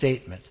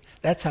reinstatement.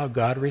 That's how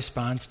God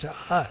responds to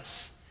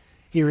us.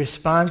 He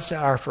responds to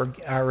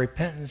our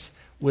repentance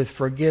with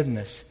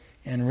forgiveness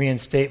and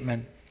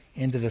reinstatement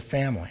into the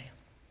family.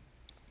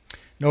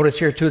 Notice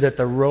here, too, that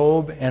the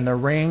robe and the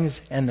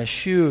rings and the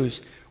shoes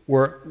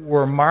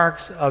were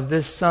marks of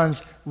this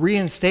son's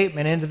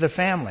reinstatement into the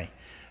family.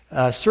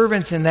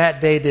 Servants in that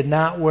day did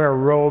not wear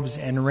robes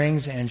and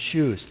rings and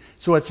shoes.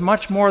 So it's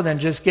much more than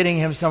just getting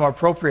him some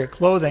appropriate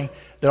clothing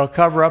that'll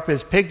cover up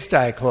his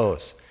pigsty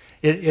clothes.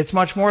 It's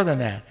much more than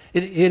that.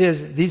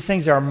 These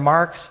things are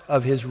marks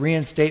of his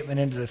reinstatement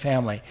into the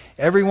family.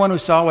 Everyone who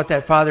saw what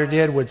that father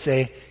did would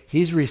say,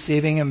 he's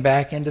receiving him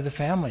back into the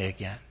family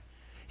again.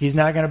 He's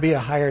not going to be a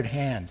hired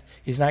hand.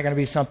 He's not going to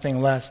be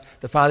something less.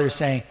 The father's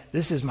saying,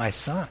 this is my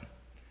son,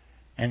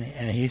 and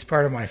he's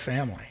part of my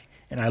family,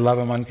 and I love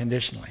him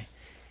unconditionally.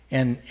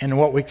 And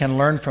what we can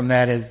learn from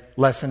that is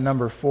lesson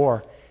number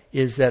 4,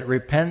 is that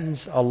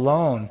repentance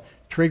alone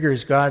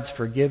triggers God's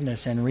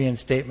forgiveness and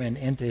reinstatement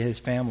into his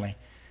family.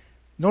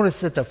 Notice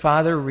that the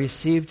father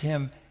received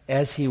him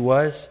as he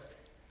was,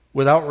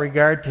 without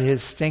regard to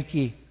his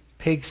stinky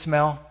pig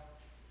smell.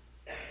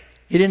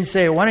 He didn't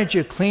say, "Why don't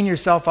you clean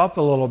yourself up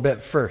a little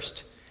bit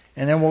first,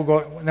 and then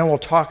we'll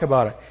talk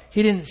about it."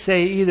 He didn't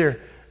say either,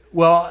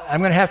 "Well, I'm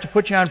going to have to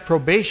put you on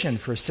probation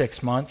for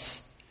 6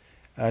 months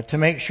to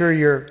make sure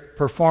your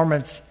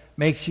performance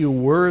makes you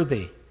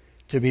worthy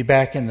to be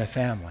back in the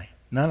family."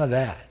 None of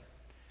that.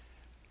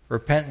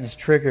 Repentance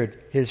triggered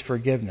his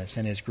forgiveness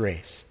and his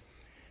grace.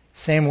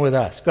 Same with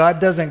us.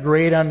 God doesn't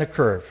grade on the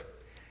curve.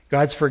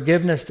 God's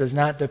forgiveness does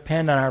not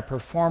depend on our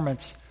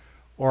performance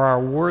or our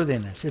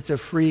worthiness. It's a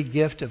free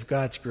gift of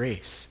God's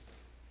grace.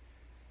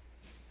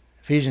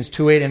 Ephesians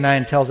 2:8 and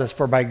 9 tells us,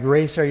 "For by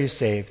grace are you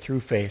saved through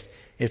faith.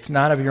 It's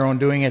not of your own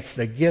doing, it's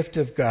the gift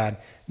of God,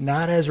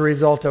 not as a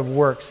result of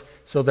works,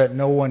 so that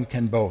no one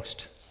can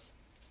boast."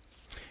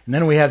 And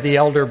then we have the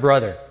elder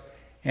brother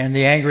and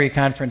the angry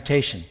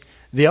confrontation.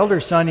 The elder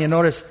son, you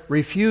notice,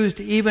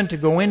 refused even to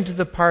go into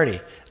the party.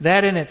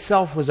 That in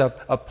itself was a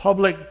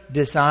public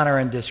dishonor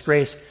and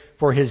disgrace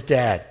for his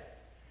dad.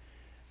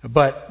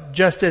 But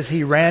just as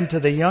he ran to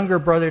the younger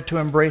brother to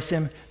embrace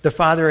him, the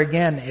father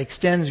again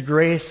extends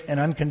grace and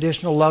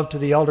unconditional love to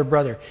the elder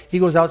brother. He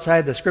goes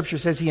outside. The scripture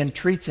says he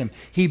entreats him.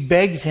 He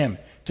begs him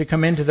to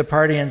come into the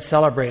party and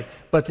celebrate.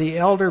 But the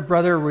elder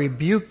brother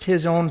rebuked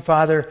his own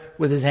father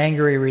with his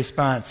angry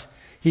response.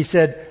 He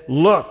said,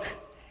 "Look."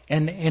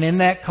 And in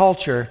that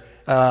culture,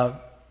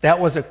 that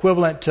was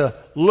equivalent to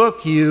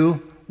 "look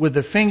you," with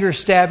the finger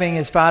stabbing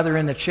his father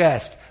in the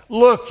chest.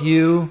 "Look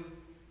you.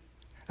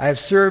 I have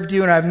served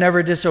you and I've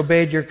never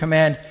disobeyed your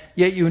command,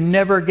 yet you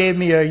never gave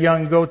me a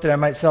young goat that I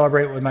might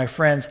celebrate with my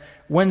friends.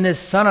 When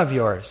this son of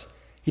yours,"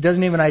 he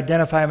doesn't even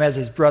identify him as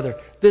his brother,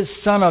 "this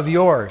son of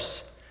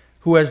yours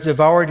who has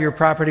devoured your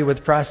property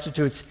with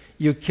prostitutes,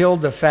 you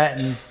killed the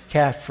fattened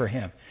calf for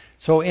him."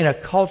 So in a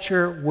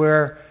culture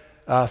where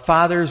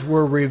fathers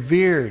were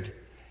revered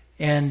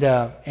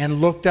and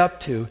looked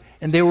up to,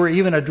 and they were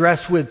even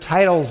addressed with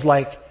titles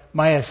like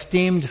 "my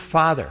esteemed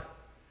father."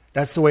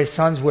 That's the way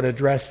sons would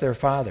address their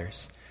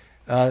fathers.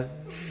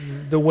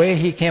 The way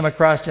he came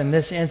across in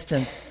this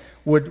instant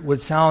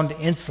would sound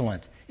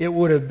insolent. It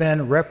would have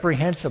been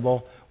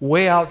reprehensible,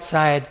 way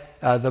outside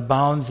the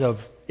bounds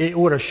of... It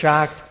would have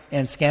shocked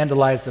and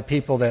scandalized the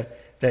people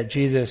that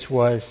Jesus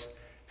was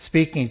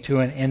speaking to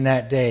in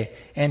that day.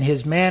 And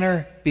his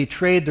manner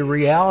betrayed the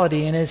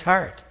reality in his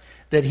heart,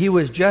 that he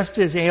was just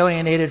as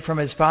alienated from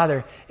his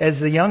father as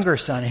the younger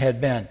son had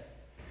been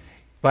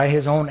by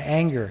his own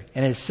anger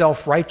and his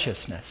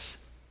self-righteousness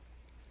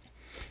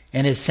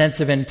and his sense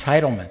of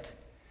entitlement,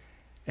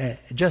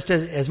 just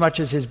as much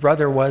as his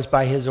brother was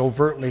by his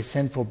overtly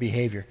sinful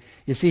behavior.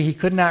 You see, he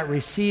could not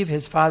receive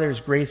his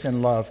father's grace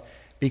and love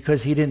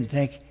because he didn't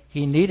think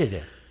he needed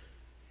it.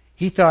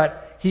 He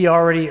thought he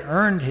already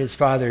earned his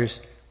father's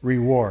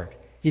reward.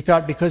 He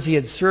thought because he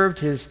had served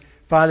his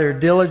father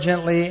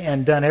diligently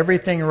and done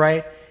everything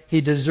right,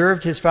 he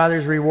deserved his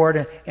father's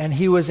reward, and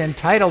he was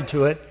entitled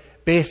to it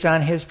based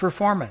on his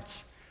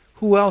performance.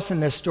 Who else in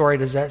this story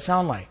does that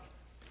sound like?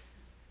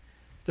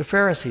 The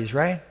Pharisees,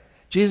 right?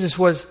 Jesus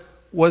was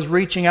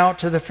reaching out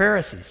to the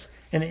Pharisees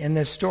in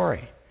this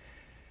story.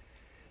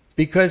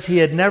 Because he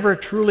had never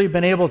truly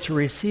been able to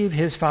receive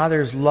his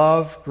father's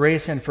love,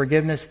 grace, and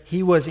forgiveness,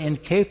 he was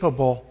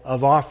incapable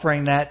of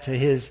offering that to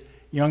his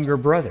younger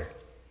brother.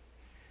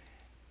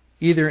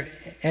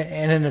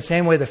 And in the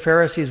same way, the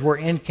Pharisees were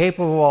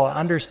incapable of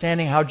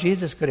understanding how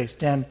Jesus could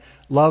extend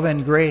love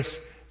and grace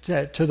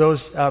to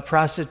those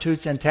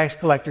prostitutes and tax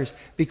collectors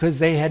because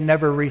they had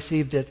never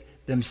received it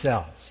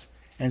themselves.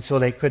 And so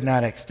they could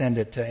not extend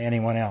it to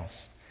anyone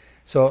else.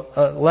 So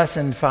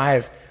lesson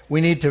 5,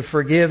 we need to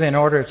forgive in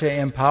order to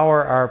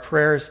empower our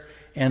prayers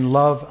and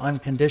love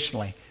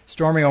unconditionally.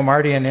 Stormy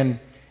O'Mardian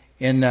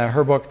in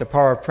her book, The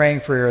Power of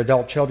Praying for Your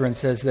Adult Children,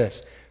 says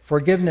this: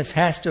 forgiveness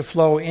has to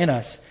flow in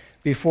us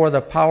before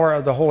the power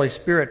of the Holy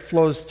Spirit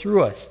flows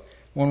through us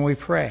when we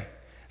pray.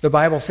 The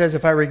Bible says,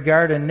 if I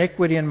regard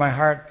iniquity in my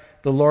heart,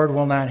 the Lord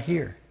will not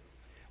hear.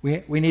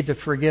 We need to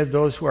forgive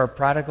those who are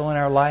prodigal in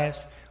our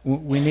lives.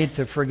 We need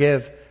to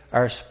forgive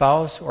our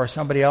spouse or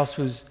somebody else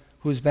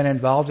who's been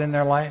involved in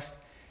their life.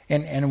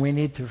 And we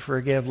need to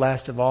forgive,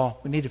 last of all,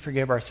 we need to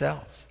forgive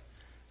ourselves.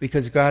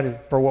 Because God,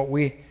 for what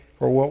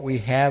we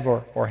have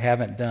or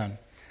haven't done.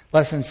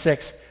 Lesson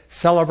 6,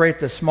 celebrate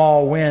the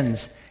small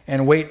wins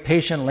and wait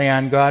patiently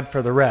on God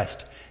for the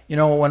rest. You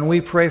know, when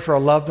we pray for a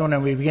loved one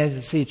and we begin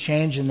to see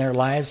change in their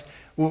lives,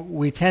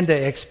 we tend to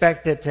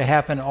expect it to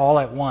happen all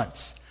at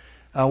once.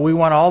 We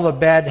want all the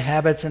bad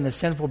habits and the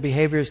sinful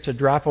behaviors to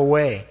drop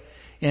away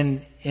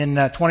in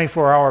a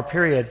 24-hour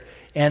period.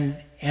 And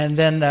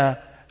then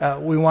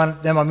we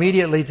want them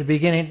immediately to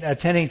begin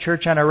attending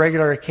church on a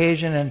regular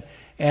occasion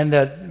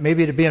and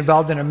maybe to be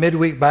involved in a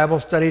midweek Bible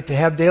study, to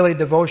have daily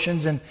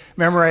devotions and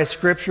memorize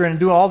Scripture and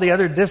do all the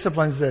other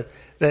disciplines that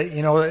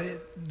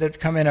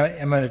come in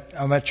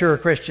a mature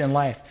Christian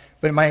life.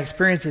 But in my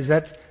experience is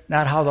that's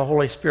not how the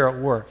Holy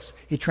Spirit works.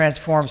 He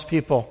transforms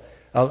people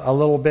a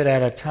little bit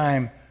at a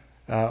time,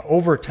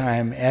 over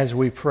time, as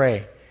we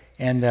pray.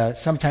 And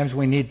sometimes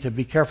we need to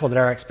be careful that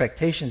our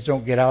expectations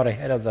don't get out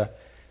ahead of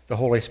the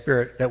Holy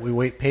Spirit, that we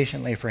wait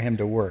patiently for Him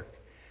to work.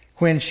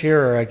 Quinn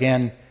Shearer,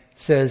 again,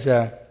 says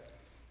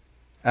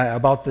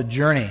about the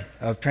journey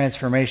of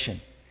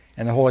transformation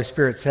and the Holy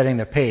Spirit setting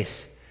the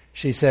pace.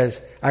 She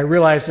says, I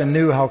realized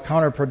anew how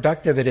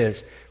counterproductive it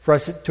is for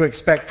us to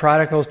expect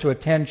prodigals to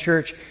attend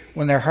church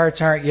when their hearts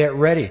aren't yet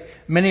ready.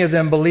 Many of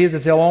them believe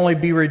that they'll only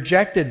be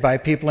rejected by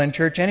people in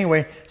church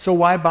anyway, so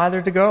why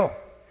bother to go?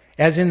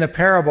 As in the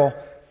parable,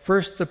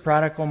 first the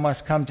prodigal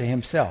must come to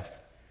himself.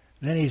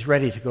 Then he's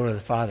ready to go to the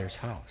Father's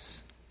house.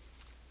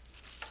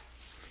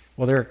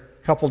 Well, there are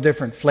a couple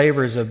different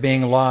flavors of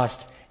being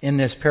lost in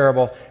this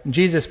parable. And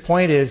Jesus'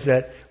 point is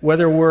that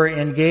whether we're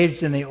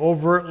engaged in the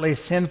overtly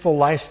sinful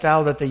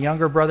lifestyle that the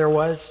younger brother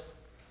was,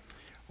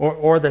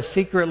 or the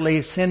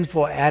secretly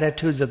sinful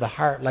attitudes of the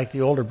heart like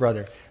the older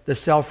brother, the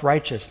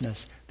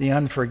self-righteousness, the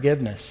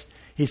unforgiveness,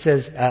 he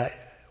says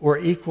we're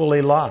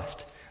equally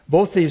lost.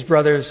 Both these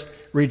brothers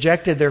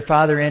rejected their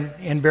father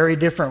in very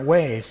different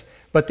ways,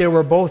 but they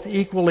were both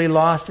equally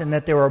lost in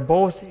that they were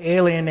both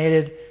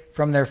alienated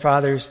from their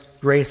father's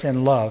grace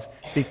and love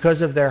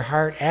because of their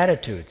heart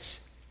attitudes.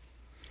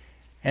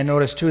 And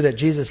notice, too, that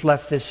Jesus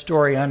left this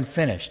story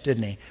unfinished,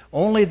 didn't he?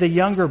 Only the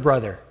younger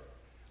brother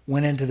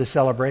went into the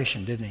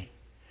celebration, didn't he?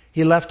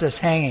 He left us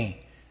hanging.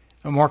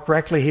 Or more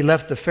correctly, he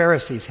left the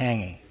Pharisees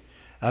hanging.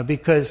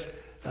 Because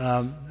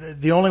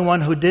the only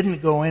one who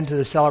didn't go into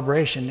the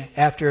celebration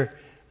after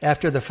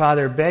the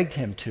father begged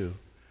him to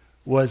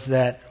was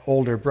that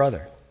older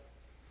brother.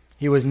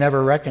 He was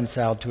never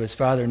reconciled to his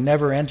father,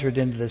 never entered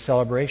into the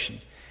celebration.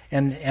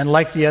 And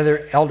like the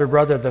other elder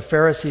brother, the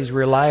Pharisees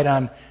relied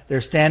on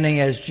their standing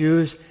as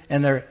Jews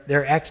and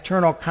their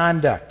external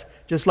conduct,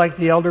 just like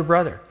the elder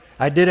brother.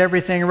 I did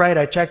everything right.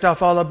 I checked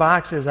off all the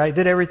boxes. I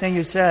did everything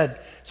you said,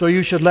 so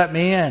you should let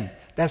me in.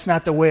 That's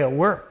not the way it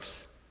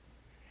works.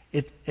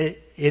 It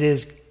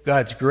is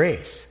God's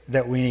grace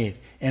that we need.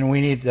 And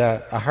we need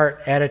a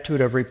heart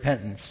attitude of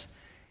repentance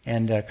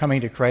and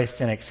coming to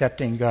Christ and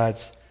accepting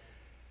God's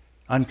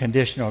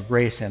unconditional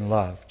grace and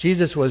love.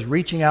 Jesus was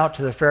reaching out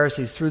to the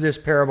Pharisees through this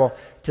parable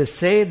to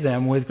save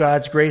them with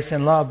God's grace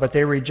and love, but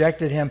they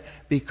rejected him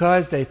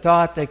because they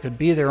thought they could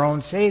be their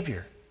own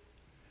Savior.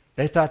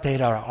 They thought they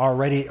had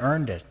already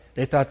earned it.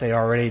 They thought they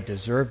already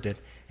deserved it,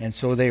 and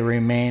so they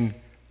remain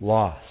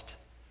lost.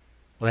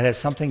 Well, that has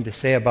something to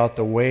say about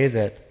the way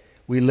that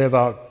we live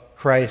out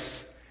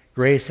Christ's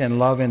grace and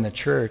love in the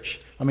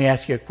church. Let me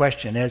ask you a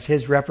question. As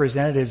his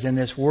representatives in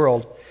this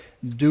world,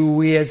 do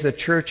we as the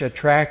church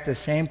attract the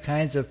same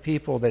kinds of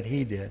people that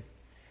he did?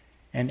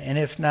 And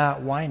if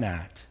not, why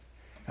not?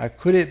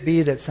 Could it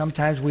be that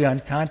sometimes we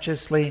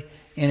unconsciously,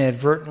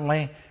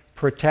 inadvertently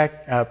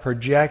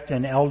project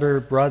an elder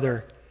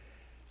brother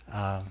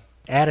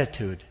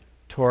attitude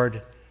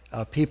toward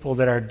people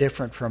that are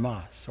different from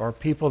us, or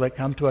people that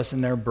come to us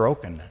in their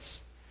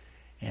brokenness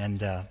and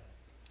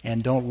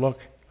don't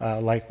look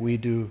like we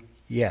do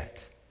yet?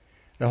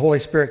 The Holy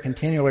Spirit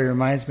continually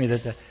reminds me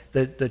that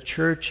the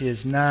church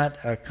is not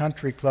a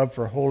country club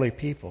for holy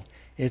people.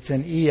 It's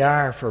an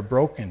ER for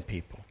broken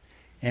people.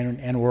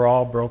 And we're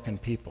all broken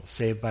people,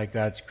 saved by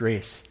God's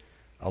grace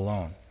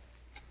alone.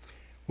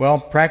 Well,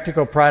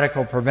 practical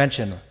prodigal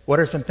prevention. What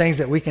are some things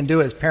that we can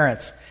do as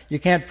parents? You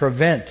can't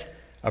prevent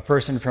a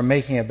person from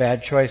making a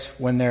bad choice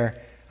when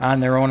they're on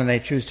their own and they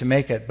choose to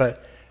make it.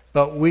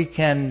 But we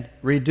can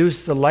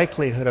reduce the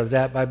likelihood of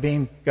that by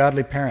being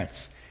godly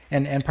parents.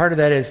 And part of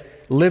that is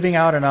living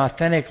out an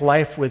authentic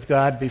life with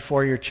God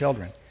before your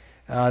children.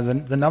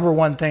 The number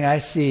one thing I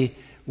see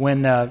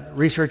when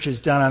research is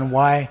done on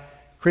why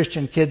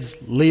Christian kids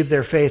leave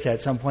their faith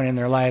at some point in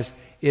their lives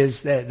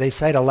is that they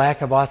cite a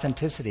lack of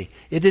authenticity.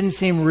 It didn't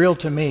seem real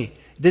to me.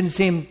 It didn't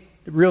seem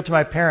real to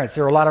my parents.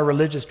 There were a lot of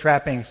religious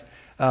trappings,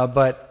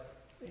 but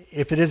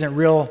if it isn't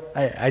real,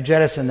 I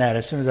jettison that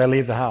as soon as I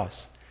leave the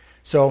house.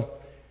 So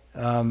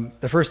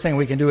the first thing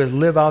we can do is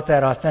live out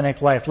that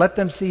authentic life. Let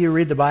them see you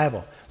read the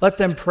Bible. Let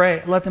them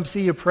pray. Let them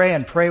see you pray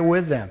and pray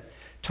with them.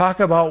 Talk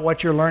about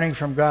what you're learning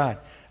from God.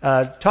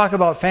 Talk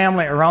about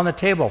family around the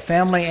table.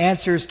 Family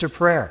answers to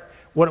prayer.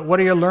 What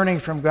are you learning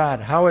from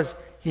God? How is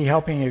He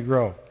helping you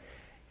grow?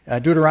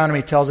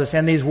 Deuteronomy tells us,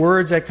 "And these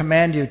words I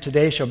command you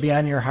today shall be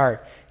on your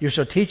heart. You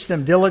shall teach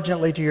them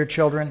diligently to your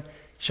children. You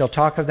shall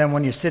talk of them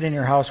when you sit in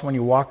your house, when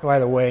you walk by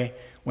the way,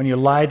 when you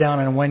lie down,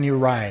 and when you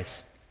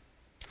rise."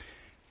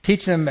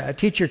 Teach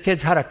your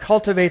kids how to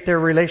cultivate their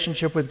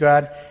relationship with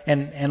God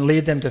and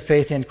lead them to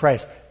faith in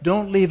Christ.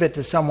 Don't leave it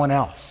to someone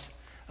else.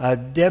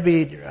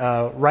 Debbie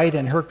Wright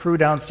and her crew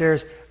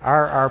downstairs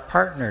are our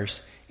partners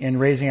in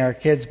raising our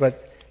kids,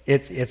 but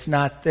it's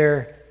not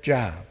their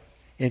job.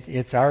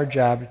 It's our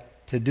job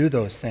to do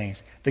those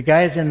things. The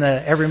guys in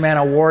the Every Man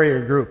a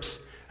Warrior groups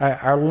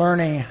are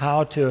learning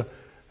how to,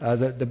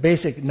 the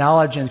basic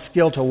knowledge and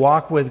skill to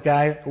walk with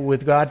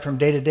God from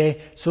day to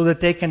day so that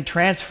they can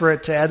transfer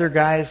it to other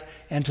guys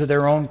and to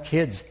their own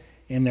kids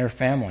in their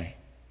family.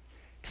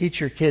 Teach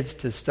your kids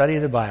to study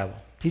the Bible.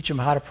 Teach them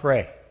how to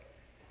pray.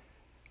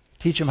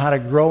 Teach them how to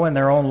grow in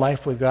their own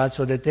life with God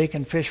so that they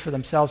can fish for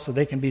themselves, so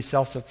they can be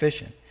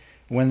self-sufficient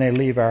when they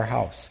leave our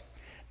house.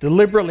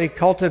 Deliberately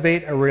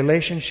cultivate a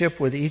relationship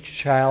with each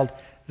child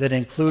that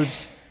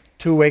includes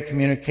two-way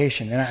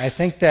communication. And I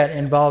think that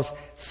involves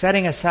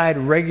setting aside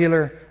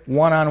regular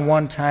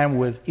one-on-one time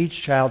with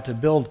each child to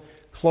build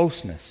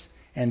closeness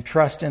and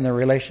trust in the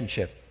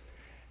relationship.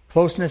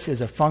 Closeness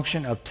is a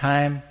function of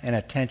time and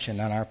attention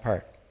on our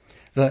part.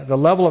 The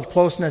level of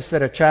closeness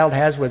that a child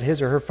has with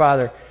his or her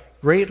father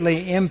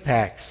greatly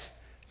impacts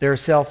their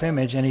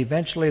self-image and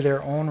eventually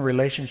their own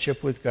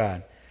relationship with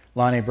God.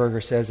 Lonnie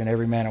Berger says in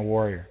Every Man a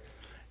Warrior.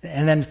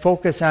 And then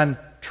focus on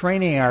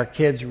training our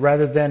kids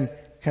rather than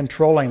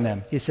controlling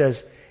them. He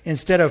says,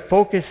 instead of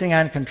focusing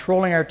on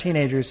controlling our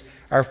teenagers,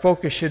 our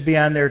focus should be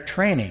on their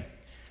training,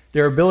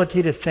 their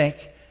ability to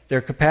think,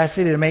 their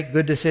capacity to make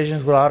good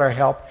decisions without our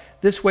help.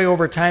 This way,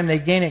 over time, they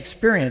gain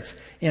experience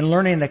in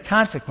learning the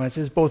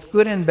consequences, both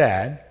good and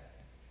bad,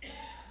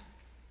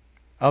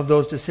 of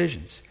those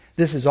decisions.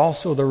 This is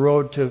also the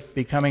road to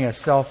becoming a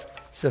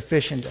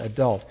self-sufficient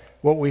adult.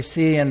 What we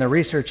see in the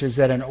research is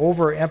that an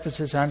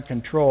overemphasis on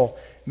control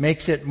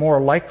makes it more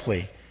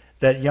likely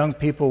that young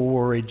people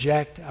will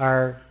reject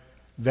our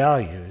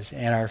values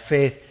and our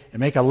faith and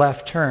make a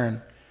left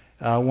turn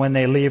when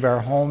they leave our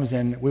homes,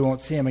 and we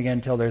won't see them again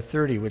until they're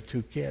 30 with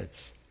 2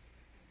 kids.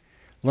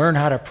 Learn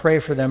how to pray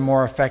for them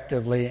more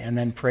effectively and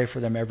then pray for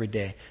them every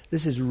day.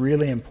 This is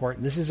really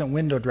important. This isn't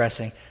window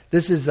dressing.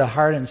 This is the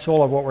heart and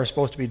soul of what we're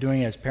supposed to be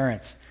doing as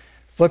parents.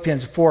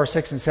 Philippians 4,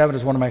 6, and 7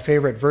 is one of my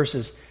favorite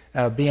verses.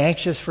 Be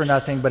anxious for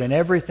nothing, but in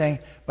everything,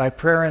 by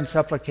prayer and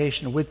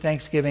supplication, with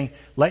thanksgiving,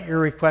 let your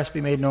requests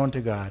be made known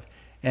to God.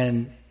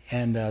 And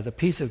the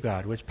peace of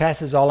God, which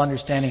passes all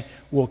understanding,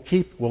 will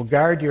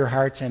guard your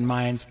hearts and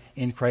minds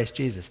in Christ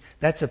Jesus.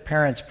 That's a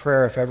parent's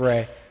prayer if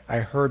ever I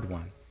heard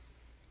one.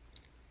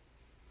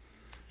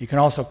 You can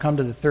also come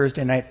to the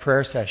Thursday night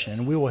prayer session,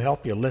 and we will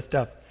help you lift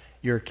up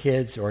your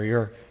kids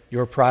or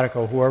your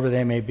prodigal, whoever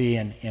they may be,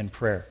 in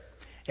prayer.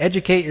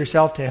 Educate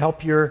yourself to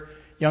help your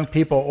young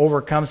people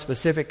overcome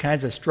specific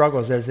kinds of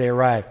struggles as they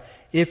arrive.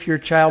 If your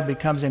child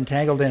becomes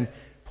entangled in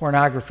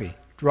pornography,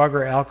 drug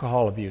or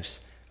alcohol abuse,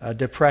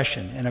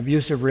 depression, an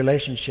abusive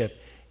relationship,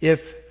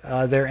 if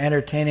they're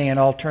entertaining an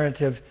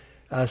alternative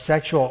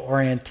sexual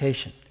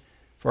orientation,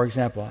 for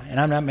example. And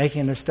I'm not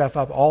making this stuff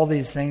up. All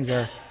these things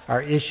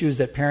are issues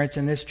that parents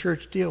in this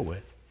church deal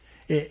with.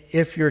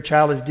 If your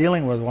child is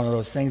dealing with one of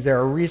those things, there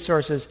are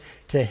resources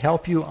to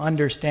help you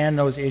understand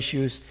those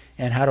issues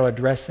and how to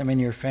address them in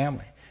your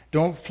family.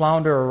 Don't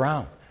flounder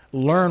around.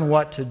 Learn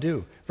what to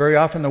do. Very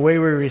often the way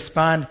we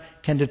respond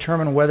can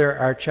determine whether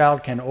our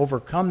child can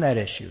overcome that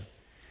issue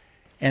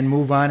and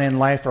move on in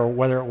life, or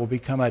whether it will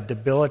become a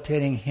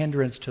debilitating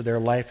hindrance to their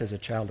life as a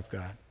child of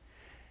God.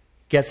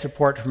 Get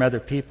support from other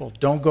people.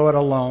 Don't go it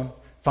alone.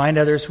 Find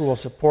others who will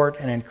support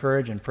and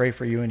encourage and pray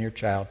for you and your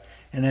child.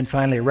 And then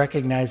finally,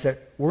 recognize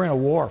that we're in a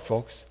war,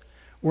 folks.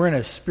 We're in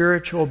a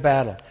spiritual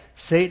battle.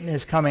 Satan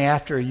is coming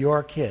after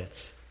your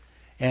kids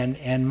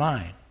and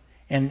mine.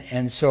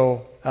 And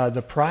so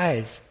the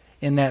prize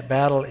in that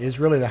battle is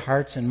really the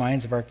hearts and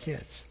minds of our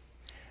kids.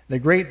 The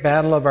great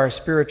battle of our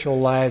spiritual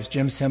lives,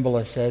 Jim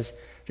Cymbala says,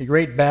 the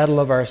great battle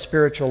of our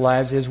spiritual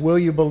lives is, will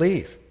you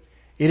believe?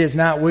 It is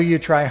not, will you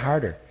try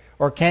harder?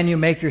 Or can you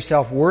make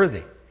yourself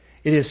worthy?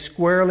 It is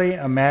squarely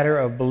a matter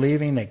of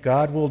believing that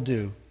God will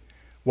do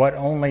what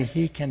only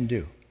He can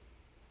do.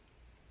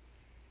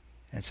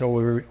 And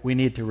so we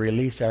need to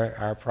release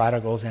our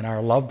prodigals and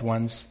our loved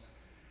ones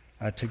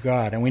to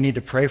God. And we need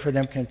to pray for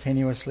them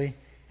continuously.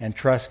 and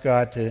trust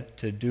God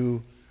to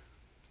do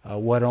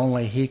what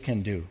only He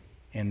can do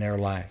in their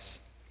lives.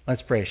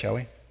 Let's pray, shall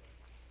we?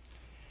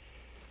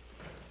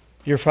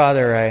 Dear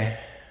Father,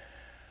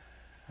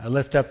 I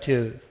lift up to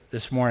you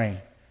this morning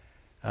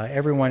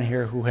everyone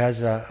here who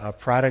has a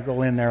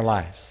prodigal in their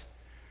lives,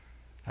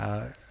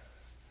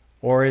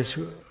 or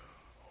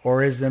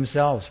is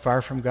themselves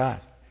far from God.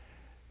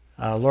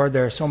 Lord,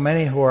 there are so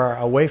many who are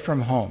away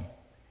from home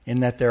in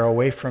that they're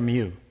away from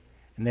you,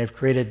 and they've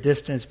created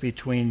distance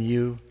between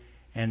you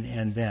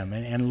and them.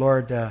 And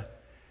Lord,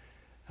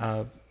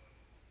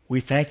 we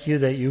thank you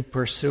that you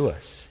pursue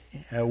us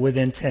with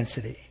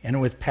intensity and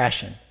with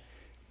passion.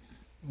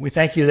 We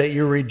thank you that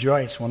you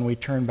rejoice when we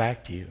turn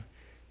back to you.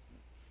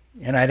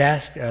 And I'd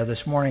ask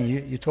this morning,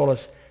 you told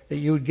us that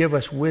you would give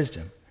us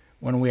wisdom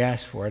when we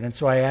ask for it. And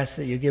so I ask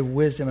that you give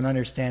wisdom and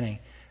understanding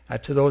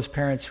to those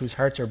parents whose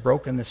hearts are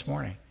broken this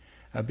morning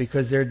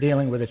because they're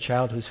dealing with a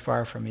child who's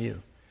far from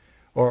you,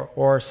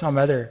 or some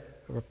other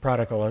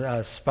prodigal,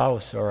 a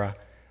spouse or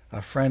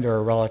a friend or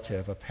a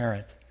relative, a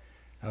parent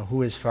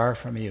who is far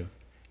from you.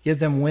 Give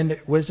them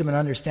wisdom and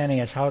understanding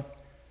as how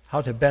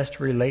to best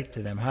relate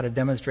to them, how to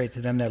demonstrate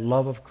to them that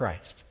love of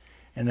Christ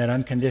and that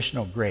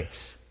unconditional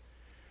grace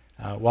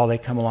while they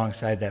come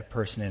alongside that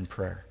person in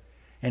prayer.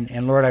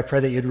 And Lord, I pray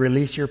that you'd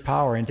release your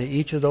power into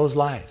each of those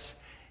lives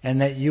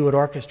and that you would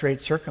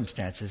orchestrate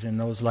circumstances in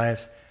those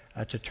lives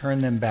to turn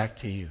them back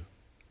to you.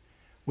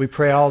 We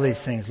pray all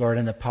these things, Lord,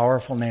 in the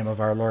powerful name of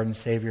our Lord and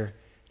Savior,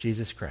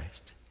 Jesus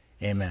Christ.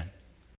 Amen.